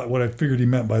what I figured he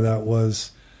meant by that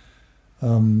was,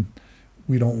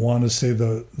 we don't want to say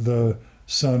the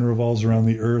sun revolves around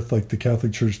the earth like the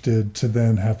Catholic Church did, to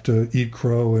then have to eat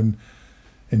crow and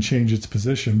change its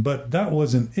position. But that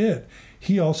wasn't it.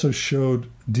 He also showed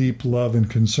deep love and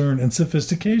concern and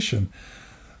sophistication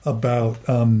about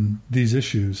these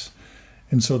issues.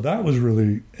 And so that was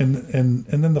really, and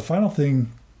then the final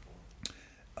thing,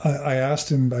 I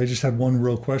asked him, I just had one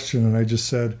real question, and I just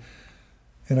said,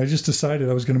 and I just decided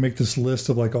I was going to make this list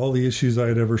of like all the issues I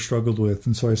had ever struggled with.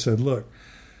 And so I said, look,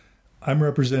 I'm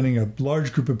representing a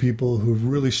large group of people who have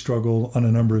really struggled on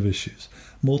a number of issues,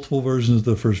 multiple versions of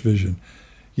the first vision,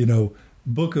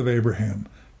 Book of Abraham,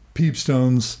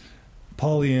 peepstones,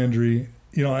 polyandry,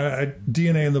 I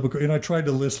DNA in the book, and I tried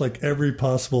to list like every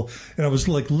possible, and I was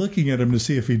like looking at him to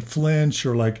see if he'd flinch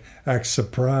or like act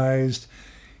surprised.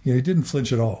 He didn't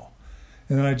flinch at all.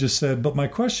 And then I just said, but my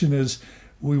question is,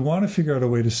 we want to figure out a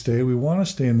way to stay. We want to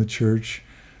stay in the church,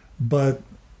 but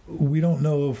we don't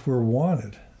know if we're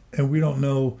wanted. And we don't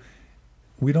know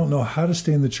how to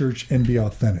stay in the church and be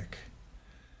authentic.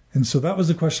 And so that was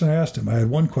the question I asked him. I had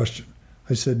one question.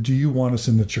 I said, do you want us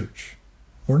in the church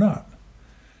or not?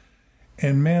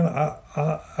 And man,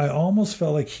 I almost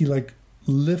felt like he like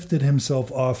lifted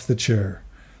himself off the chair,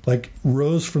 like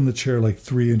rose from the chair like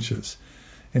 3 inches.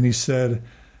 And he said,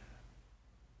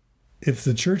 if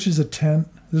the church is a tent,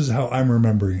 this is how I'm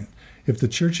remembering it. If the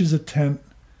church is a tent,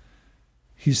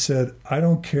 he said, I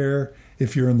don't care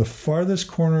if you're in the farthest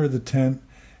corner of the tent,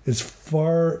 as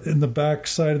far in the back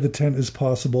side of the tent as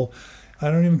possible. I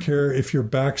don't even care if your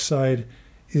backside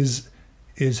is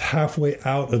halfway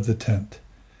out of the tent.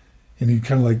 And he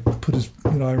kind of like put his,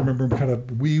 I remember him kind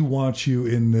of, we want you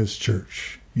in this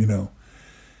church,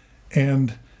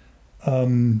 And,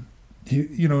 and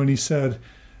he said,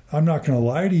 I'm not going to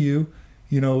lie to you.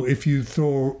 If you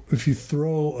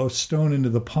throw a stone into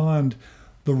the pond,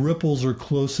 the ripples are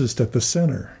closest at the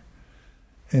center.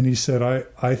 And he said,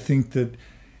 I think that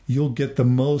you'll get the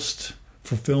most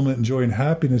fulfillment and joy and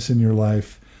happiness in your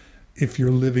life if you're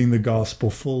living the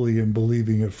gospel fully and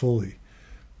believing it fully.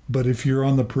 But if you're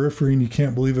on the periphery and you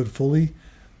can't believe it fully,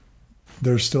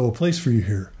 there's still a place for you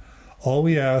here. All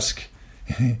we ask,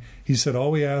 he said,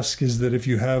 all we ask is that if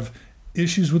you have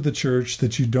issues with the church,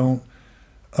 that you don't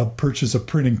purchase a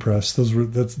printing press. I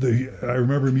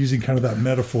remember him using kind of that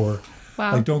metaphor.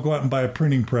 Wow. Like, don't go out and buy a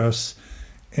printing press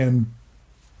and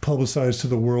publicize to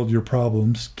the world your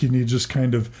problems. Can you just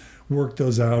kind of work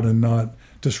those out and not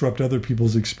disrupt other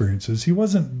people's experiences? He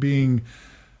wasn't being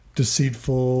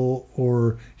deceitful,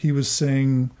 or he was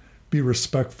saying be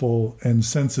respectful and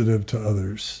sensitive to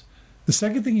others. The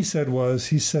second thing he said,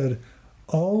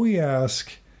 all we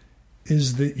ask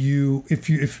is that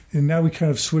and now we kind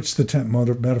of switched the tent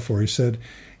metaphor. He said,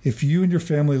 if you and your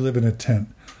family live in a tent,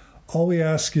 all we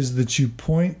ask is that you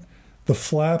point the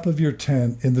flap of your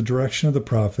tent in the direction of the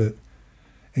prophet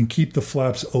and keep the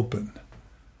flaps open.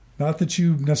 Not that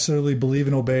you necessarily believe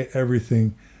and obey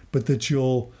everything, but that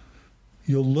you'll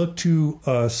look to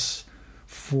us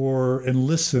for and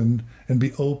listen and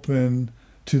be open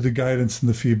to the guidance and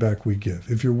the feedback we give.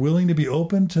 If you're willing to be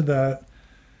open to that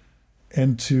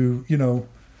and to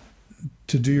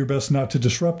do your best not to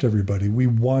disrupt everybody, we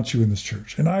want you in this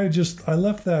church. And I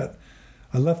left that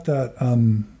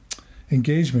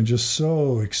engagement just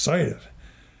so excited,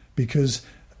 because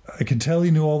I could tell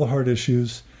he knew all the hard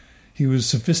issues. He was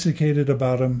sophisticated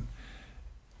about them,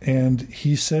 and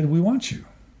he said, we want you.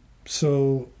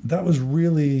 So that was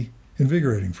really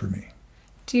invigorating for me.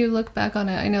 Do you look back on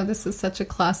it? I know this is such a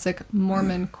classic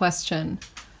Mormon question,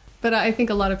 but I think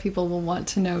a lot of people will want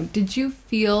to know, did you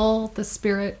feel the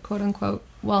Spirit, quote unquote,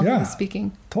 while he was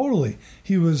speaking? Totally.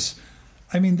 He was,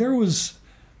 there was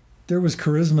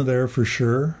charisma there for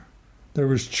sure. There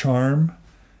was charm,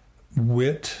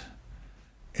 wit,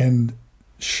 and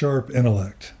sharp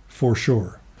intellect for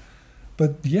sure.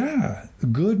 But yeah, a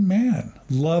good man,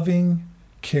 loving,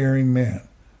 caring man,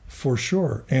 for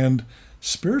sure. And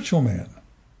spiritual man,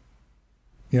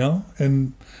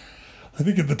 and I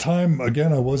think at the time,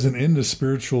 again, I wasn't into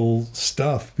spiritual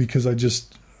stuff because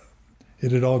it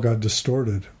had all got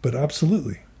distorted, but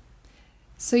absolutely.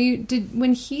 So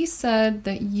when he said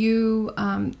that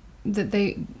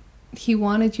he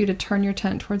wanted you to turn your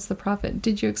tent towards the prophet,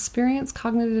 did you experience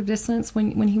cognitive dissonance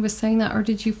when he was saying that, or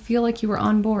did you feel like you were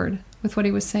on board with what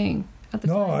he was saying at the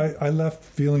time? No, I left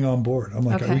feeling on board. I'm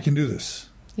like, okay. We can do this.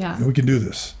 Yeah. We can do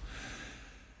this.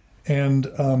 And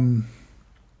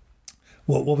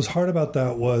what was hard about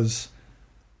that was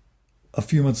a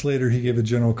few months later, he gave a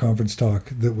general conference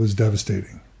talk that was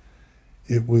devastating.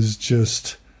 It was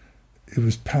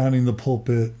pounding the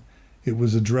pulpit. It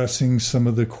was addressing some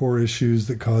of the core issues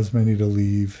that caused many to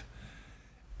leave.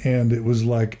 And it was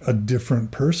like a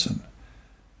different person.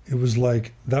 It was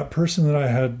like that person that I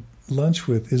had lunch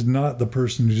with is not the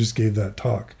person who just gave that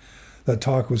talk. That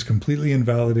talk was completely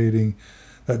invalidating.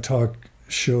 That talk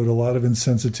showed a lot of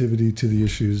insensitivity to the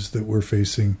issues that we're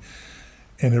facing.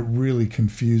 And it really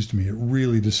confused me. It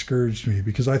really discouraged me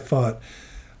because I thought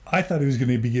he was going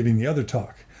to be giving the other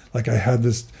talk. Like I had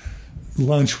this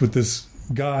lunch with this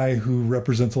guy who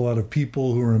represents a lot of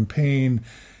people who are in pain,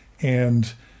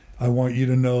 and I want you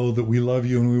to know that we love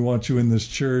you and we want you in this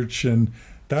church. And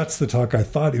that's the talk I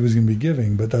thought he was going to be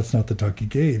giving, but that's not the talk he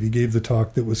gave. He gave the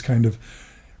talk that was kind of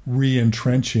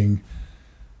re-entrenching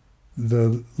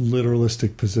the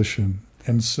literalistic position.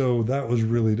 And so that was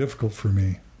really difficult for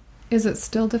me. Is it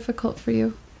still difficult for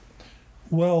you?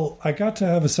 Well, I got to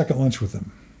have a second lunch with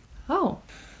him. Oh.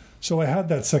 So I had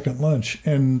that second lunch,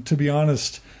 and to be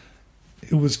honest,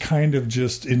 it was kind of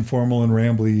just informal and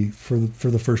rambly for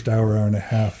the first hour and a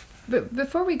half. But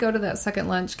before we go to that second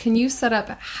lunch, can you set up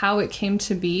how it came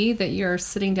to be that you're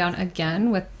sitting down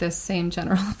again with this same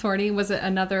general authority? Was it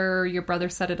your brother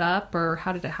set it up, or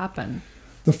how did it happen?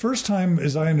 The first time,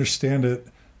 as I understand it,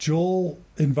 Joel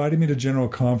invited me to General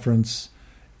Conference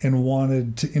and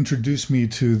wanted to introduce me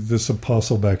to this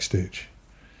apostle backstage.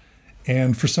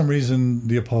 And for some reason,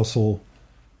 the apostle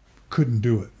couldn't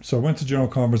do it. So I went to General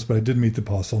Conference, but I did meet the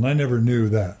apostle, and I never knew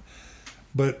that.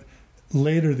 But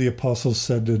later, the apostle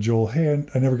said to Joel, "Hey,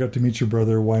 I never got to meet your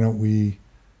brother. Why don't we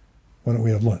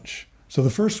have lunch?" So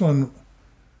the first one,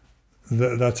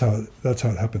 that's how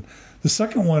it happened. The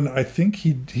second one, I think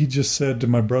he just said to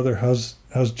my brother,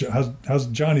 "How's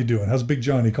Johnny doing? How's Big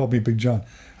John?" He called me Big John.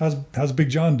 How's Big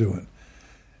John doing?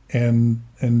 And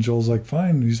Joel's like,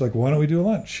 "Fine." He's like, "Why don't we do a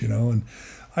lunch?" And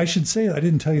I should say, I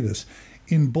didn't tell you this.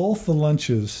 In both the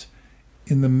lunches,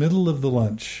 in the middle of the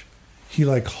lunch, he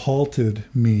halted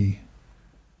me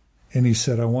and he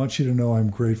said, "I want you to know I'm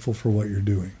grateful for what you're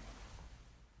doing."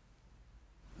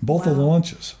 Both of the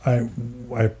lunches. I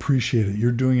appreciate it.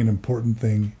 You're doing an important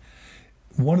thing.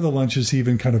 One of the lunches, he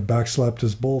even kind of backslapped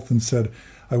us both and said,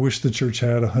 "I wish the church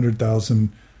had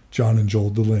 100,000 John and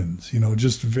Joel Dehlins."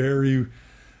 Just very,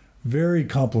 very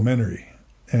complimentary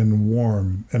and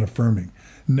warm and affirming.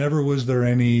 Never was there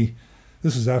any,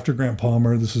 this is after Grant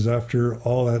Palmer, this is after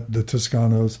all that, the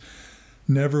Toscanos.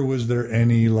 Never was there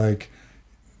any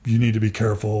you need to be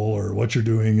careful or what you're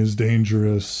doing is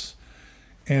dangerous.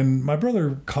 And my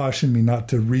brother cautioned me not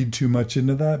to read too much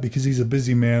into that because he's a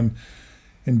busy man.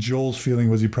 And Joel's feeling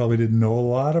was he probably didn't know a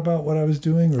lot about what I was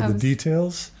doing or the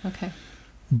details. Okay.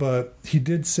 But he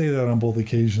did say that on both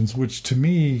occasions, which to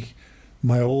me,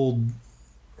 my old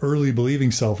early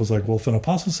believing self was like, well, if an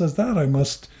apostle says that, I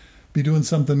must be doing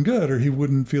something good, or he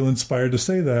wouldn't feel inspired to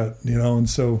say that, And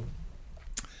so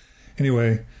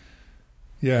anyway,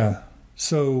 yeah.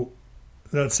 So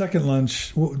that second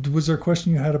lunch, was there a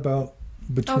question you had about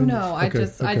between? Oh, no.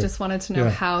 I just wanted to know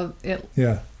how it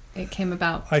came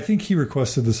about. I think he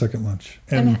requested the second lunch.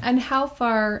 And how much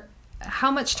time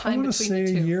between the two? I want to say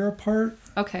a year apart.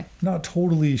 Okay. Not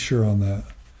totally sure on that.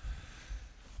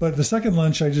 But the second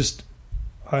lunch, I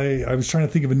was trying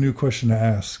to think of a new question to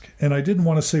ask. And I didn't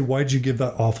want to say, "Why'd you give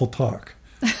that awful talk?"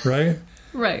 Right?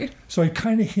 Right. So I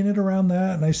kind of hinted around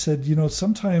that. And I said,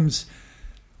 sometimes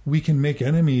we can make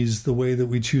enemies the way that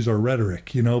we choose our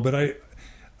rhetoric, But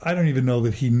I don't even know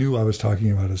that he knew I was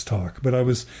talking about his talk. But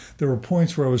there were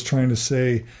points where I was trying to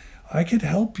say, I could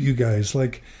help you guys.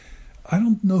 I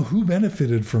don't know who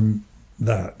benefited from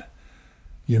that,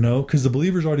 because the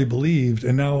believers already believed,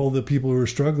 and now all the people who are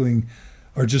struggling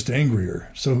are just angrier.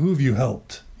 So who have you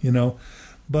helped,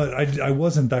 But I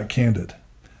wasn't that candid.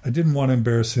 I didn't want to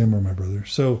embarrass him or my brother.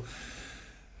 So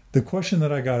the question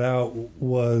that I got out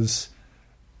was,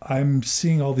 I'm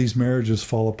seeing all these marriages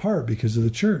fall apart because of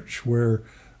the church, where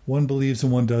one believes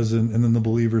and one doesn't, and then the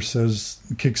believer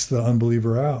kicks the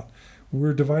unbeliever out.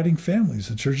 we're dividing families.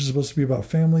 The church is supposed to be about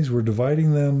families. We're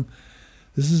dividing them.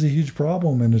 This is a huge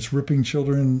problem, and it's ripping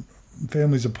children,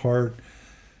 families apart.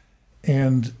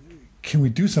 And can we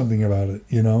do something about it,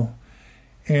 you know?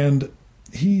 And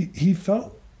he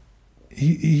felt,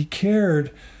 he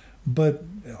cared, but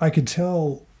I could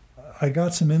tell, I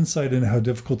got some insight into how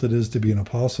difficult it is to be an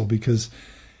apostle, because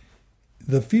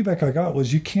the feedback I got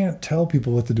was, you can't tell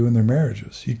people what to do in their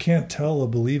marriages. You can't tell a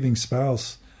believing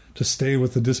spouse to stay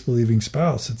with a disbelieving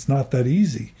spouse. It's not that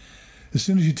easy. As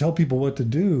soon as you tell people what to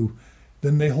do,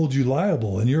 then they hold you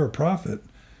liable, and you're a prophet,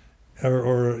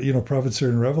 or you know, prophet, seer,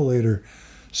 and revelator.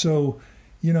 So,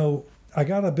 you know, I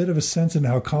got a bit of a sense in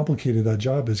how complicated that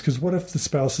job is, because what if the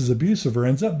spouse is abusive or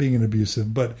ends up being an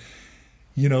abusive, but,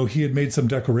 you know, he had made some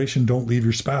declaration, don't leave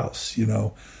your spouse, you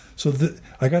know. So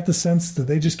I got the sense that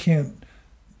they just can't,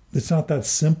 it's not that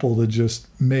simple to just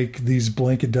make these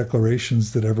blanket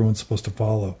declarations that everyone's supposed to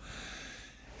follow.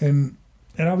 And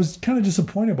I was kind of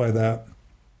disappointed by that.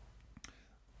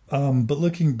 But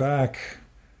looking back,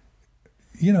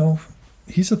 you know,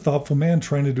 he's a thoughtful man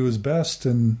trying to do his best,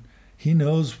 and he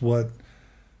knows what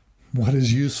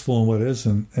is useful and what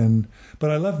isn't.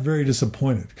 But I left very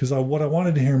disappointed, because what I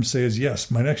wanted to hear him say is,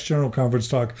 yes, my next general conference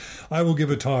talk, I will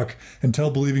give a talk and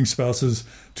tell believing spouses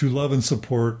to love and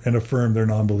support and affirm their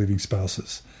non-believing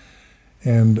spouses.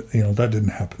 And, you know, that didn't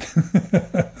happen.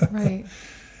 Right.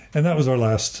 And that was our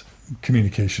last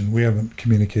communication. We haven't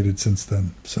communicated since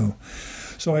then. So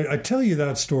I tell you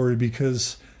that story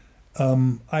because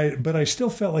I still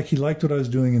felt like he liked what I was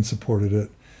doing and supported it.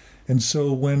 And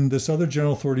so when this other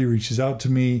general authority reaches out to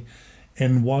me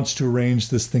and wants to arrange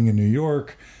this thing in New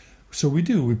York, so we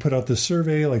put out this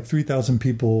survey, like 3,000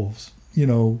 people, you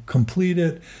know, complete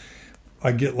it.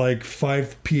 I get like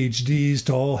 5 PhDs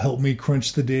to all help me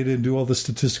crunch the data and do all the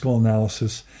statistical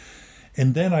analysis.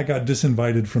 And then I got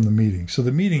disinvited from the meeting. So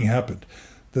the meeting happened.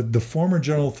 The former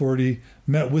general authority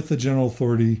met with the general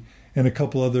authority and a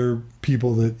couple other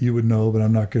people that you would know, but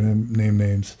I'm not going to name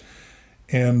names.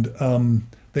 And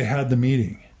they had the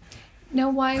meeting. Now,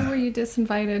 why were you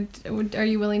disinvited? Are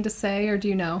you willing to say, or do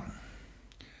you know?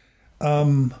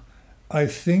 I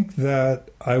think that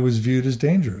I was viewed as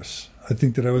dangerous. I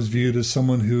think that I was viewed as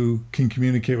someone who can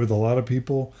communicate with a lot of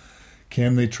people.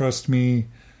 Can they trust me?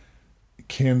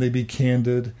 Can they be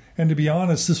candid? And to be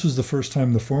honest, this was the first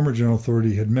time the former general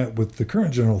authority had met with the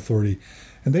current general authority,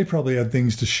 and they probably had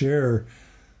things to share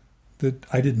that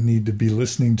I didn't need to be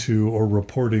listening to or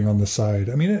reporting on the side.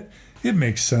 I mean, it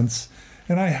makes sense.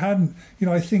 And I hadn't, you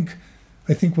know, I think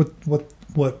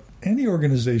what any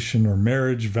organization or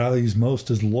marriage values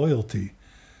most is loyalty.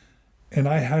 And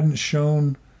I hadn't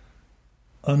shown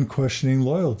unquestioning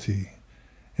loyalty.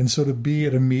 And so to be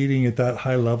at a meeting at that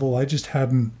high level, I just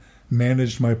hadn't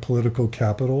managed my political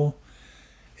capital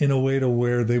in a way to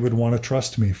where they would want to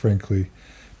trust me, frankly.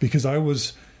 Because I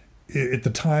was, at the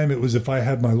time, it was, if I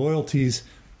had my loyalties,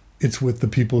 it's with the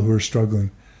people who are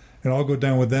struggling. And I'll go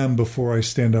down with them before I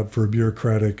stand up for a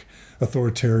bureaucratic,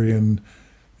 authoritarian,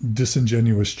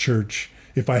 disingenuous church.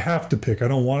 If I have to pick, I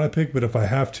don't want to pick, but if I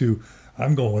have to,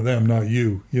 I'm going with them, not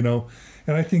you, you know?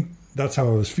 And I think that's how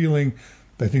I was feeling.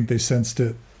 I think they sensed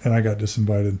it, and I got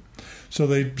disinvited. So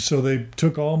they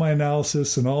took all my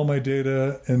analysis and all my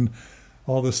data and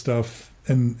all this stuff,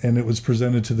 and it was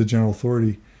presented to the general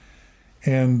authority.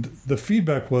 And the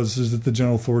feedback is that the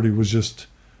general authority was just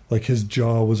like his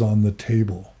jaw was on the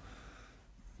table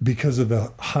because of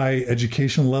the high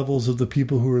education levels of the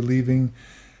people who were leaving,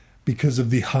 because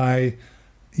of the high,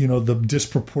 you know, the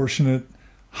disproportionate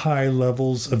high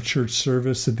levels of church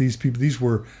service that these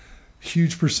were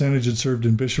huge percentage had served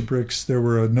in bishoprics. There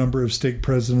were a number of stake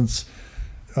presidents,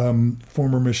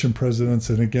 former mission presidents,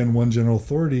 and again, one general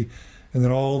authority, and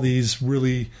then all these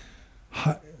really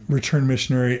high, return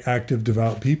missionary, active,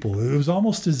 devout people. It was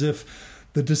almost as if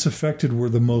the disaffected were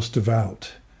the most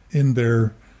devout in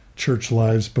their church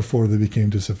lives before they became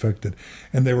disaffected.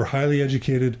 And they were highly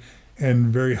educated and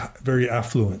very, very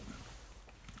affluent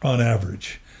on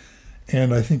average.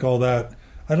 And I think all that,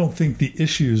 I don't think the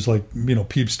issues like, you know,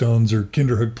 peepstones or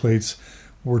kinderhook plates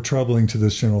were troubling to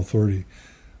this general authority.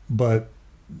 But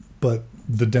the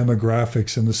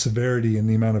demographics and the severity and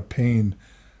the amount of pain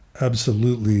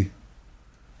absolutely,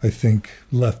 I think,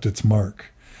 left its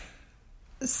mark.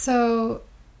 So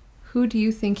who do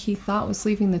you think he thought was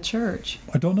leaving the church?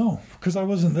 I don't know, because I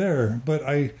wasn't there. But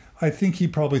I think he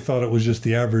probably thought it was just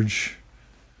the average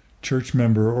church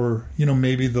member, or, you know,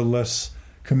 maybe the less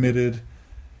committed.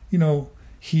 You know,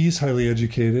 he's highly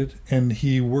educated, and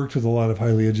he worked with a lot of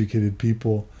highly educated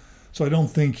people. So I don't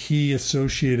think he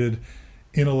associated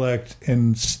intellect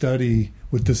and study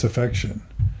with disaffection.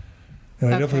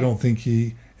 And I definitely don't think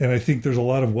And I think there's a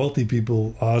lot of wealthy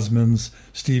people, Osmonds,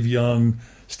 Steve Young,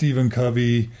 Stephen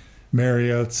Covey,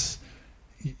 Marriott's,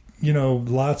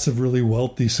 lots of really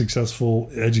wealthy, successful,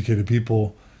 educated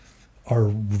people are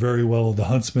very well, the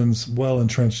Huntsmans, well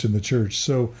entrenched in the church.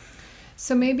 So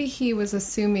maybe he was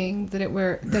assuming that it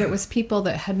was people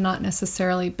that had not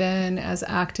necessarily been as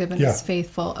active and as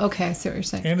faithful. Okay, I see what you're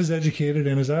saying. And as educated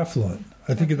and as affluent.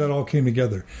 I think that all came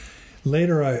together.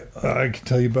 Later, I can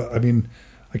tell you about,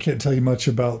 I can't tell you much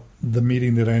about the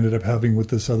meeting that I ended up having with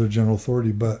this other general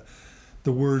authority, but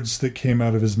the words that came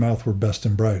out of his mouth were best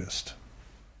and brightest.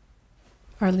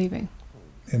 Are leaving.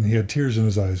 And he had tears in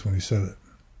his eyes when he said it.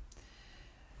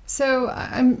 So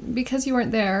because you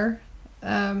weren't there,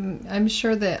 I'm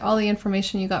sure that all the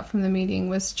information you got from the meeting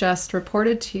was just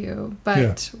reported to you,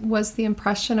 but was the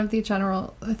impression of the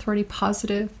general authority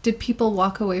positive? Did people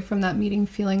walk away from that meeting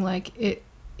feeling like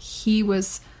he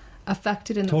was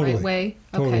affected in the right way?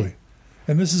 Okay. Totally.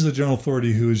 And this is a general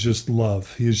authority who is just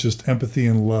love. He is just empathy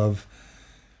and love,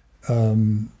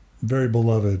 very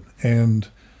beloved. And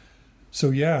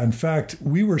so, in fact,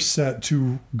 we were set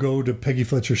to go to Peggy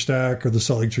Fletcher Stack or the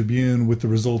Salt Lake Tribune with the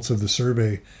results of the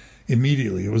survey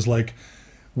immediately. It was like,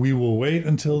 we will wait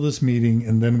until this meeting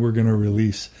and then we're going to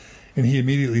release. And he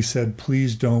immediately said,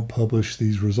 please don't publish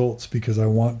these results because I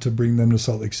want to bring them to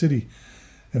Salt Lake City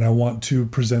and I want to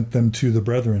present them to the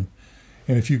brethren.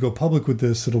 And if you go public with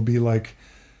this, it'll be like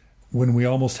when we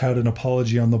almost had an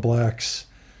apology on the blacks,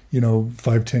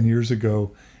 5-10 years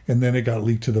ago. And then it got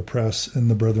leaked to the press and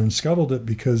the brethren scuttled it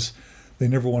because they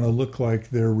never want to look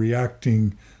like they're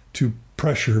reacting to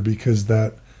pressure because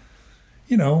that,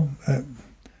 I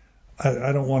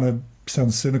don't want to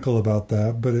sound cynical about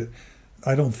that, but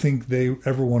I don't think they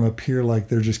ever want to appear like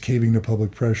they're just caving to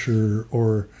public pressure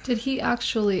or... Did he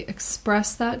actually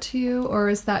express that to you, or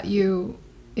is that you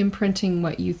imprinting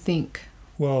what you think?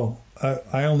 Well,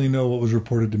 I only know what was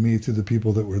reported to me through the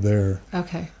people that were there.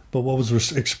 Okay. But what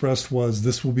was expressed was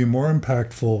this will be more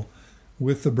impactful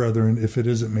with the brethren if it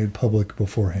isn't made public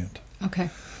beforehand. Okay.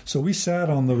 So we sat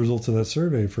on the results of that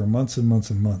survey for months and months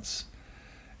and months.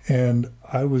 And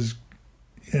I was,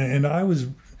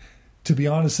 to be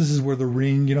honest, this is where the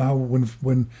ring, how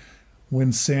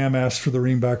when Sam asked for the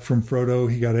ring back from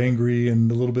Frodo, he got angry and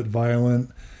a little bit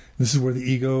violent. This is where the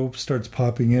ego starts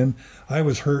popping in. I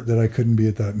was hurt that I couldn't be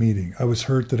at that meeting. I was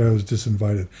hurt that I was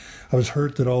disinvited. I was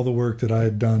hurt that all the work that I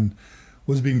had done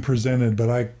was being presented,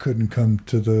 but I couldn't come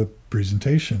to the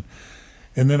presentation.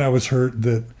 And then I was hurt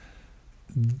that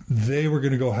they were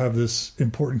going to go have this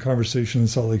important conversation in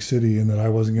Salt Lake City and that I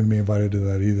wasn't going to be invited to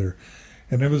that either.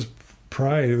 And it was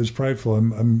pride. It was prideful.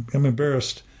 I'm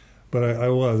embarrassed, but I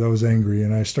was angry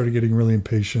and I started getting really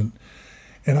impatient.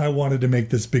 And I wanted to make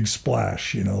this big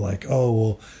splash, like, oh,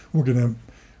 well, we're going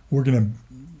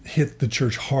to hit the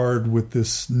church hard with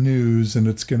this news and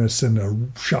it's going to send a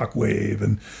shockwave.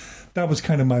 And that was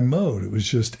kind of my mode. It was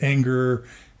just anger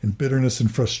and bitterness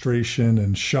and frustration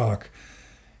and shock.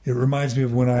 It reminds me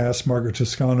of when I asked Margaret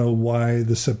Toscano why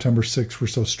the September 6th were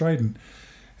so strident.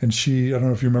 And she, I don't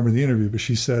know if you remember the interview, but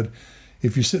she said,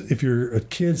 if you're a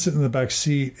kid sitting in the back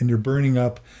seat and you're burning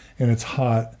up and it's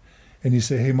hot, and you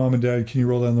say, hey, Mom and Dad, can you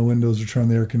roll down the windows or turn on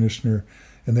the air conditioner?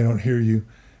 And they don't hear you.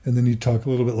 And then you talk a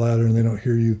little bit louder and they don't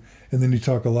hear you. And then you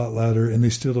talk a lot louder and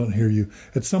they still don't hear you.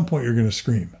 At some point, you're going to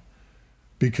scream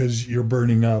because you're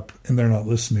burning up and they're not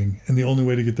listening. And the only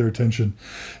way to get their attention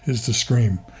is to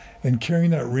scream. And carrying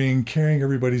that ring, carrying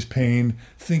everybody's pain,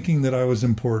 thinking that I was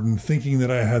important, thinking that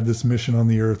I had this mission on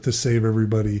the earth to save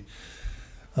everybody,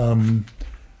 I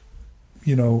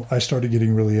started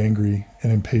getting really angry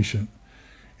and impatient.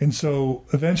 And so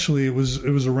eventually it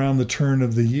was around the turn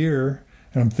of the year,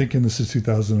 and I'm thinking this is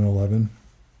 2011.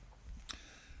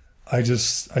 I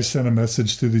sent a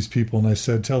message to these people and I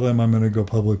said, tell them I'm going to go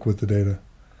public with the data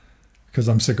because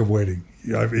I'm sick of waiting.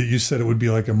 You said it would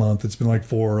be like a month. It's been like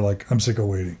 4, I'm sick of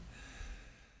waiting.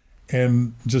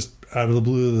 And just out of the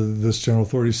blue, this general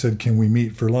authority said, can we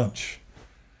meet for lunch?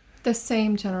 The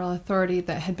same general authority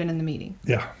that had been in the meeting?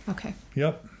 Yeah. Okay.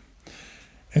 Yep.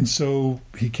 And so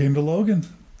he came to Logan.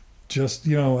 Just,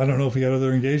 I don't know if he had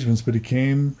other engagements, but he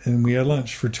came and we had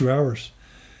lunch for 2 hours.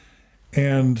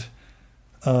 And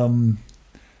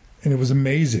it was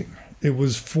amazing. It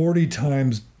was 40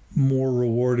 times more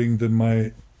rewarding than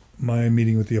my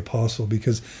meeting with the apostle,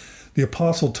 because the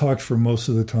apostle talked for most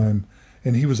of the time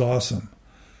and he was awesome.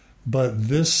 But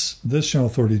this general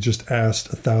authority just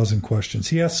asked 1,000 questions.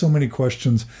 He asked so many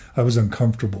questions, I was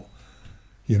uncomfortable.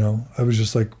 I was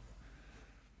just like,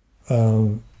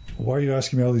 why are you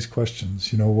asking me all these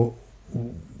questions?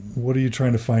 What are you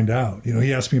trying to find out?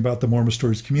 He asked me about the Mormon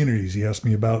Stories communities. He asked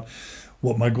me about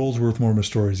what my goals were with Mormon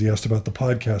Stories. He asked about the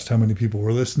podcast, how many people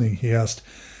were listening. He asked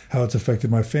how it's affected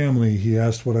my family. He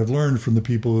asked what I've learned from the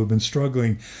people who have been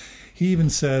struggling. He even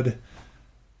said,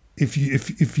 if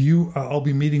you, I'll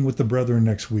be meeting with the brethren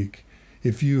next week.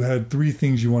 If you had 3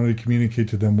 things you wanted to communicate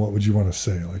to them, what would you want to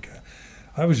say? Like,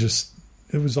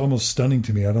 it was almost stunning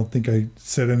to me. I don't think I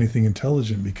said anything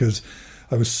intelligent because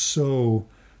I was so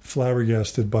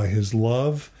flabbergasted by his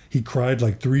love. He cried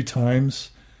like 3 times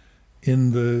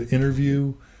in the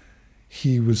interview.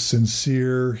 He was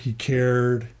sincere. He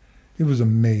cared. It was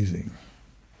amazing.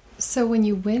 So when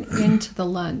you went into the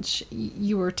lunch,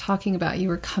 you were talking about you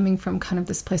were coming from kind of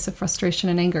this place of frustration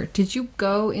and anger. Did you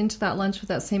go into that lunch with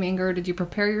that same anger? Did you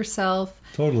prepare yourself?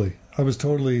 Totally. I was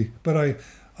totally, but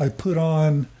I put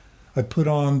on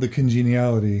the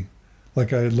congeniality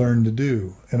like I had learned to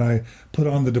do. And I put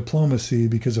on the diplomacy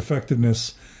because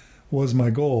effectiveness was my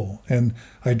goal. And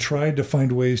I tried to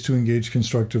find ways to engage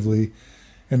constructively.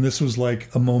 And this was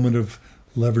like a moment of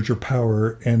leverage or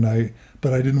power.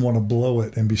 But I didn't want to blow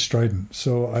it and be strident.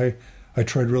 So I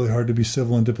tried really hard to be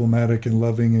civil and diplomatic and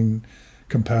loving and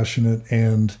compassionate.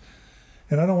 And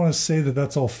I don't want to say that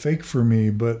that's all fake for me,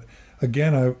 but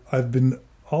again, I've been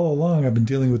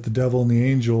dealing with the devil and the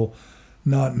angel,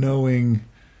 not knowing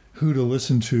who to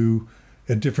listen to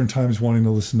at different times, wanting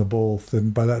to listen to both.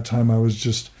 And by that time I was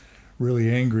just really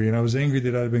angry, and I was angry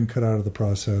that I'd been cut out of the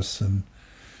process.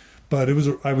 But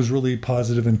I was really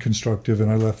positive and constructive,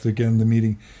 and I left again the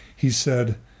meeting. He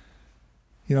said,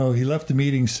 he left the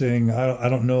meeting saying, I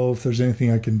don't know if there's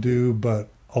anything I can do, but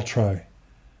I'll try.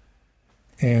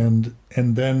 And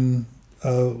then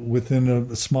within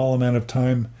a small amount of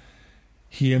time,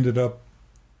 he ended up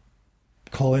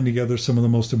calling together some of the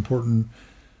most important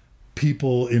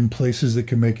people in places that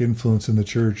can make influence in the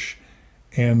church.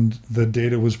 And the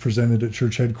data was presented at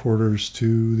church headquarters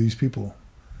to these people.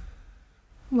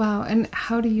 Wow. And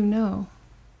how do you know?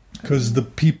 Because the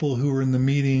people who were in the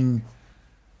meeting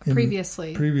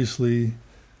previously,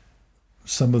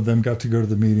 some of them got to go to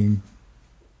the meeting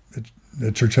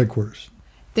at church headquarters.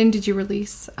 Then did you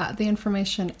release the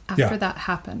information after that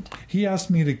happened? He asked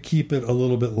me to keep it a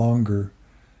little bit longer.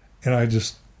 And I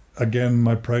just, again,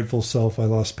 my prideful self, I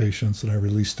lost patience and I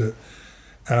released it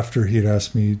after he had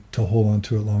asked me to hold on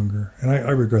to it longer. And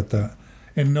I regret that.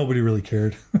 And nobody really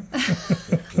cared.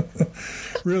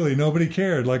 Really, nobody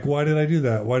cared. Like, why did I do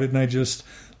that? Why didn't I just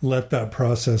let that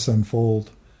process unfold?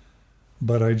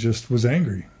 But I just was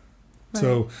angry.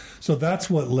 Right. So that's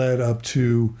what led up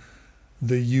to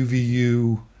the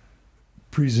UVU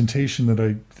presentation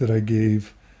that I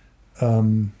gave.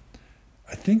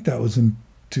 I think that was in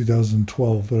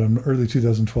 2012, but I'm early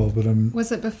 2012. But I'm.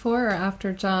 Was it before or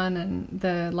after John and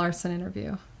the Larson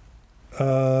interview?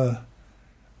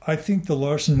 I think the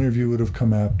Larson interview would have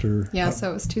come after. Yeah,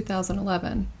 so it was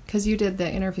 2011 because you did the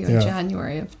interview in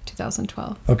January of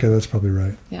 2012. Okay, that's probably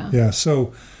right. Yeah. Yeah.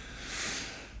 So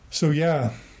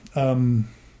yeah.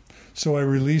 So I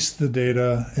released the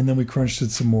data, and then we crunched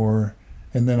it some more,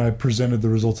 and then I presented the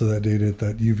results of that data at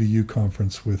that UVU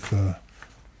conference with.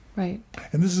 Right.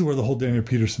 And this is where the whole Daniel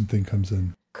Peterson thing comes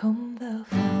in. Come thou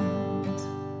fount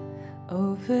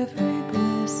of every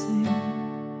blessing,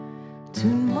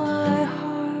 tune my heart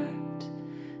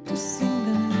to sing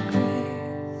thy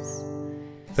grace.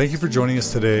 Thank you for joining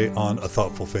us today on A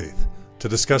Thoughtful Faith. To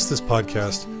discuss this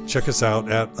podcast, check us out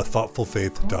at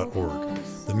athoughtfulfaith.org.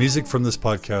 The music from this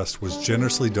podcast was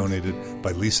generously donated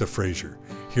by Lisa Frazier.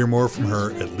 Hear more from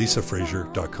her at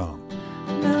lisafrazier.com.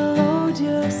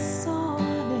 Melodious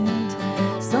sonnet,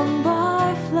 sung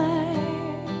by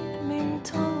flaming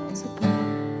tongues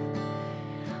above.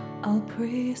 I'll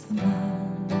praise the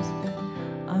mount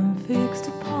I'm fixed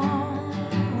upon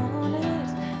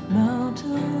it, mount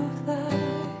of thy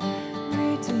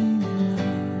redeeming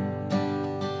love.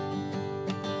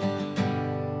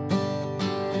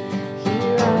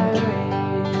 Here I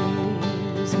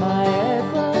raise my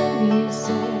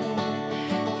Ebenezer,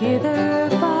 hither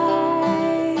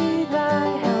by thy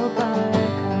help I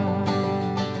come,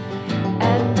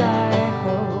 and I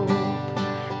hope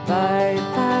by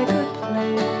thy good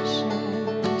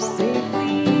pleasure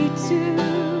safely to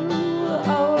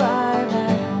arrive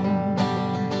at home.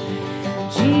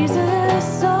 Jesus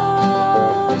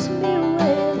sought me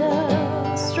when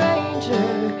a stranger,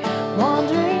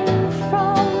 wandering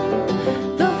from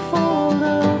the fold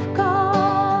of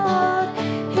God.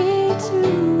 He to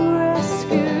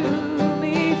rescue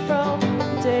me from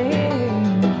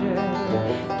danger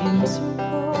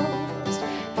interposed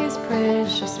his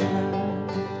precious blood.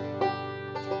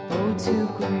 Oh, to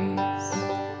grace,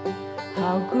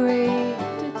 how great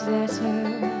a debtor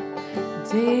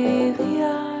daily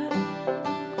I'm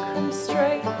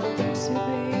constrained to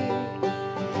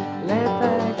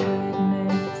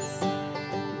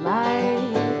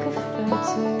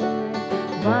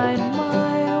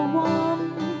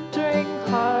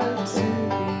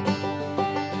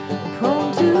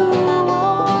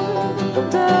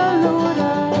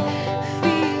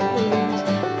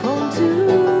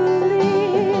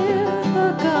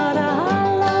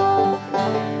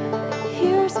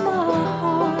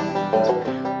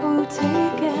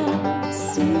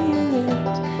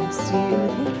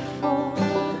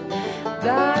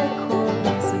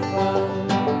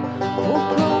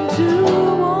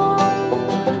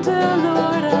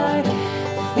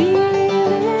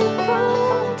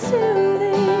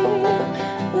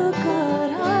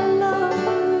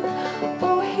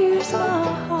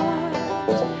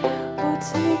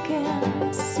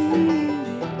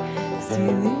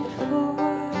see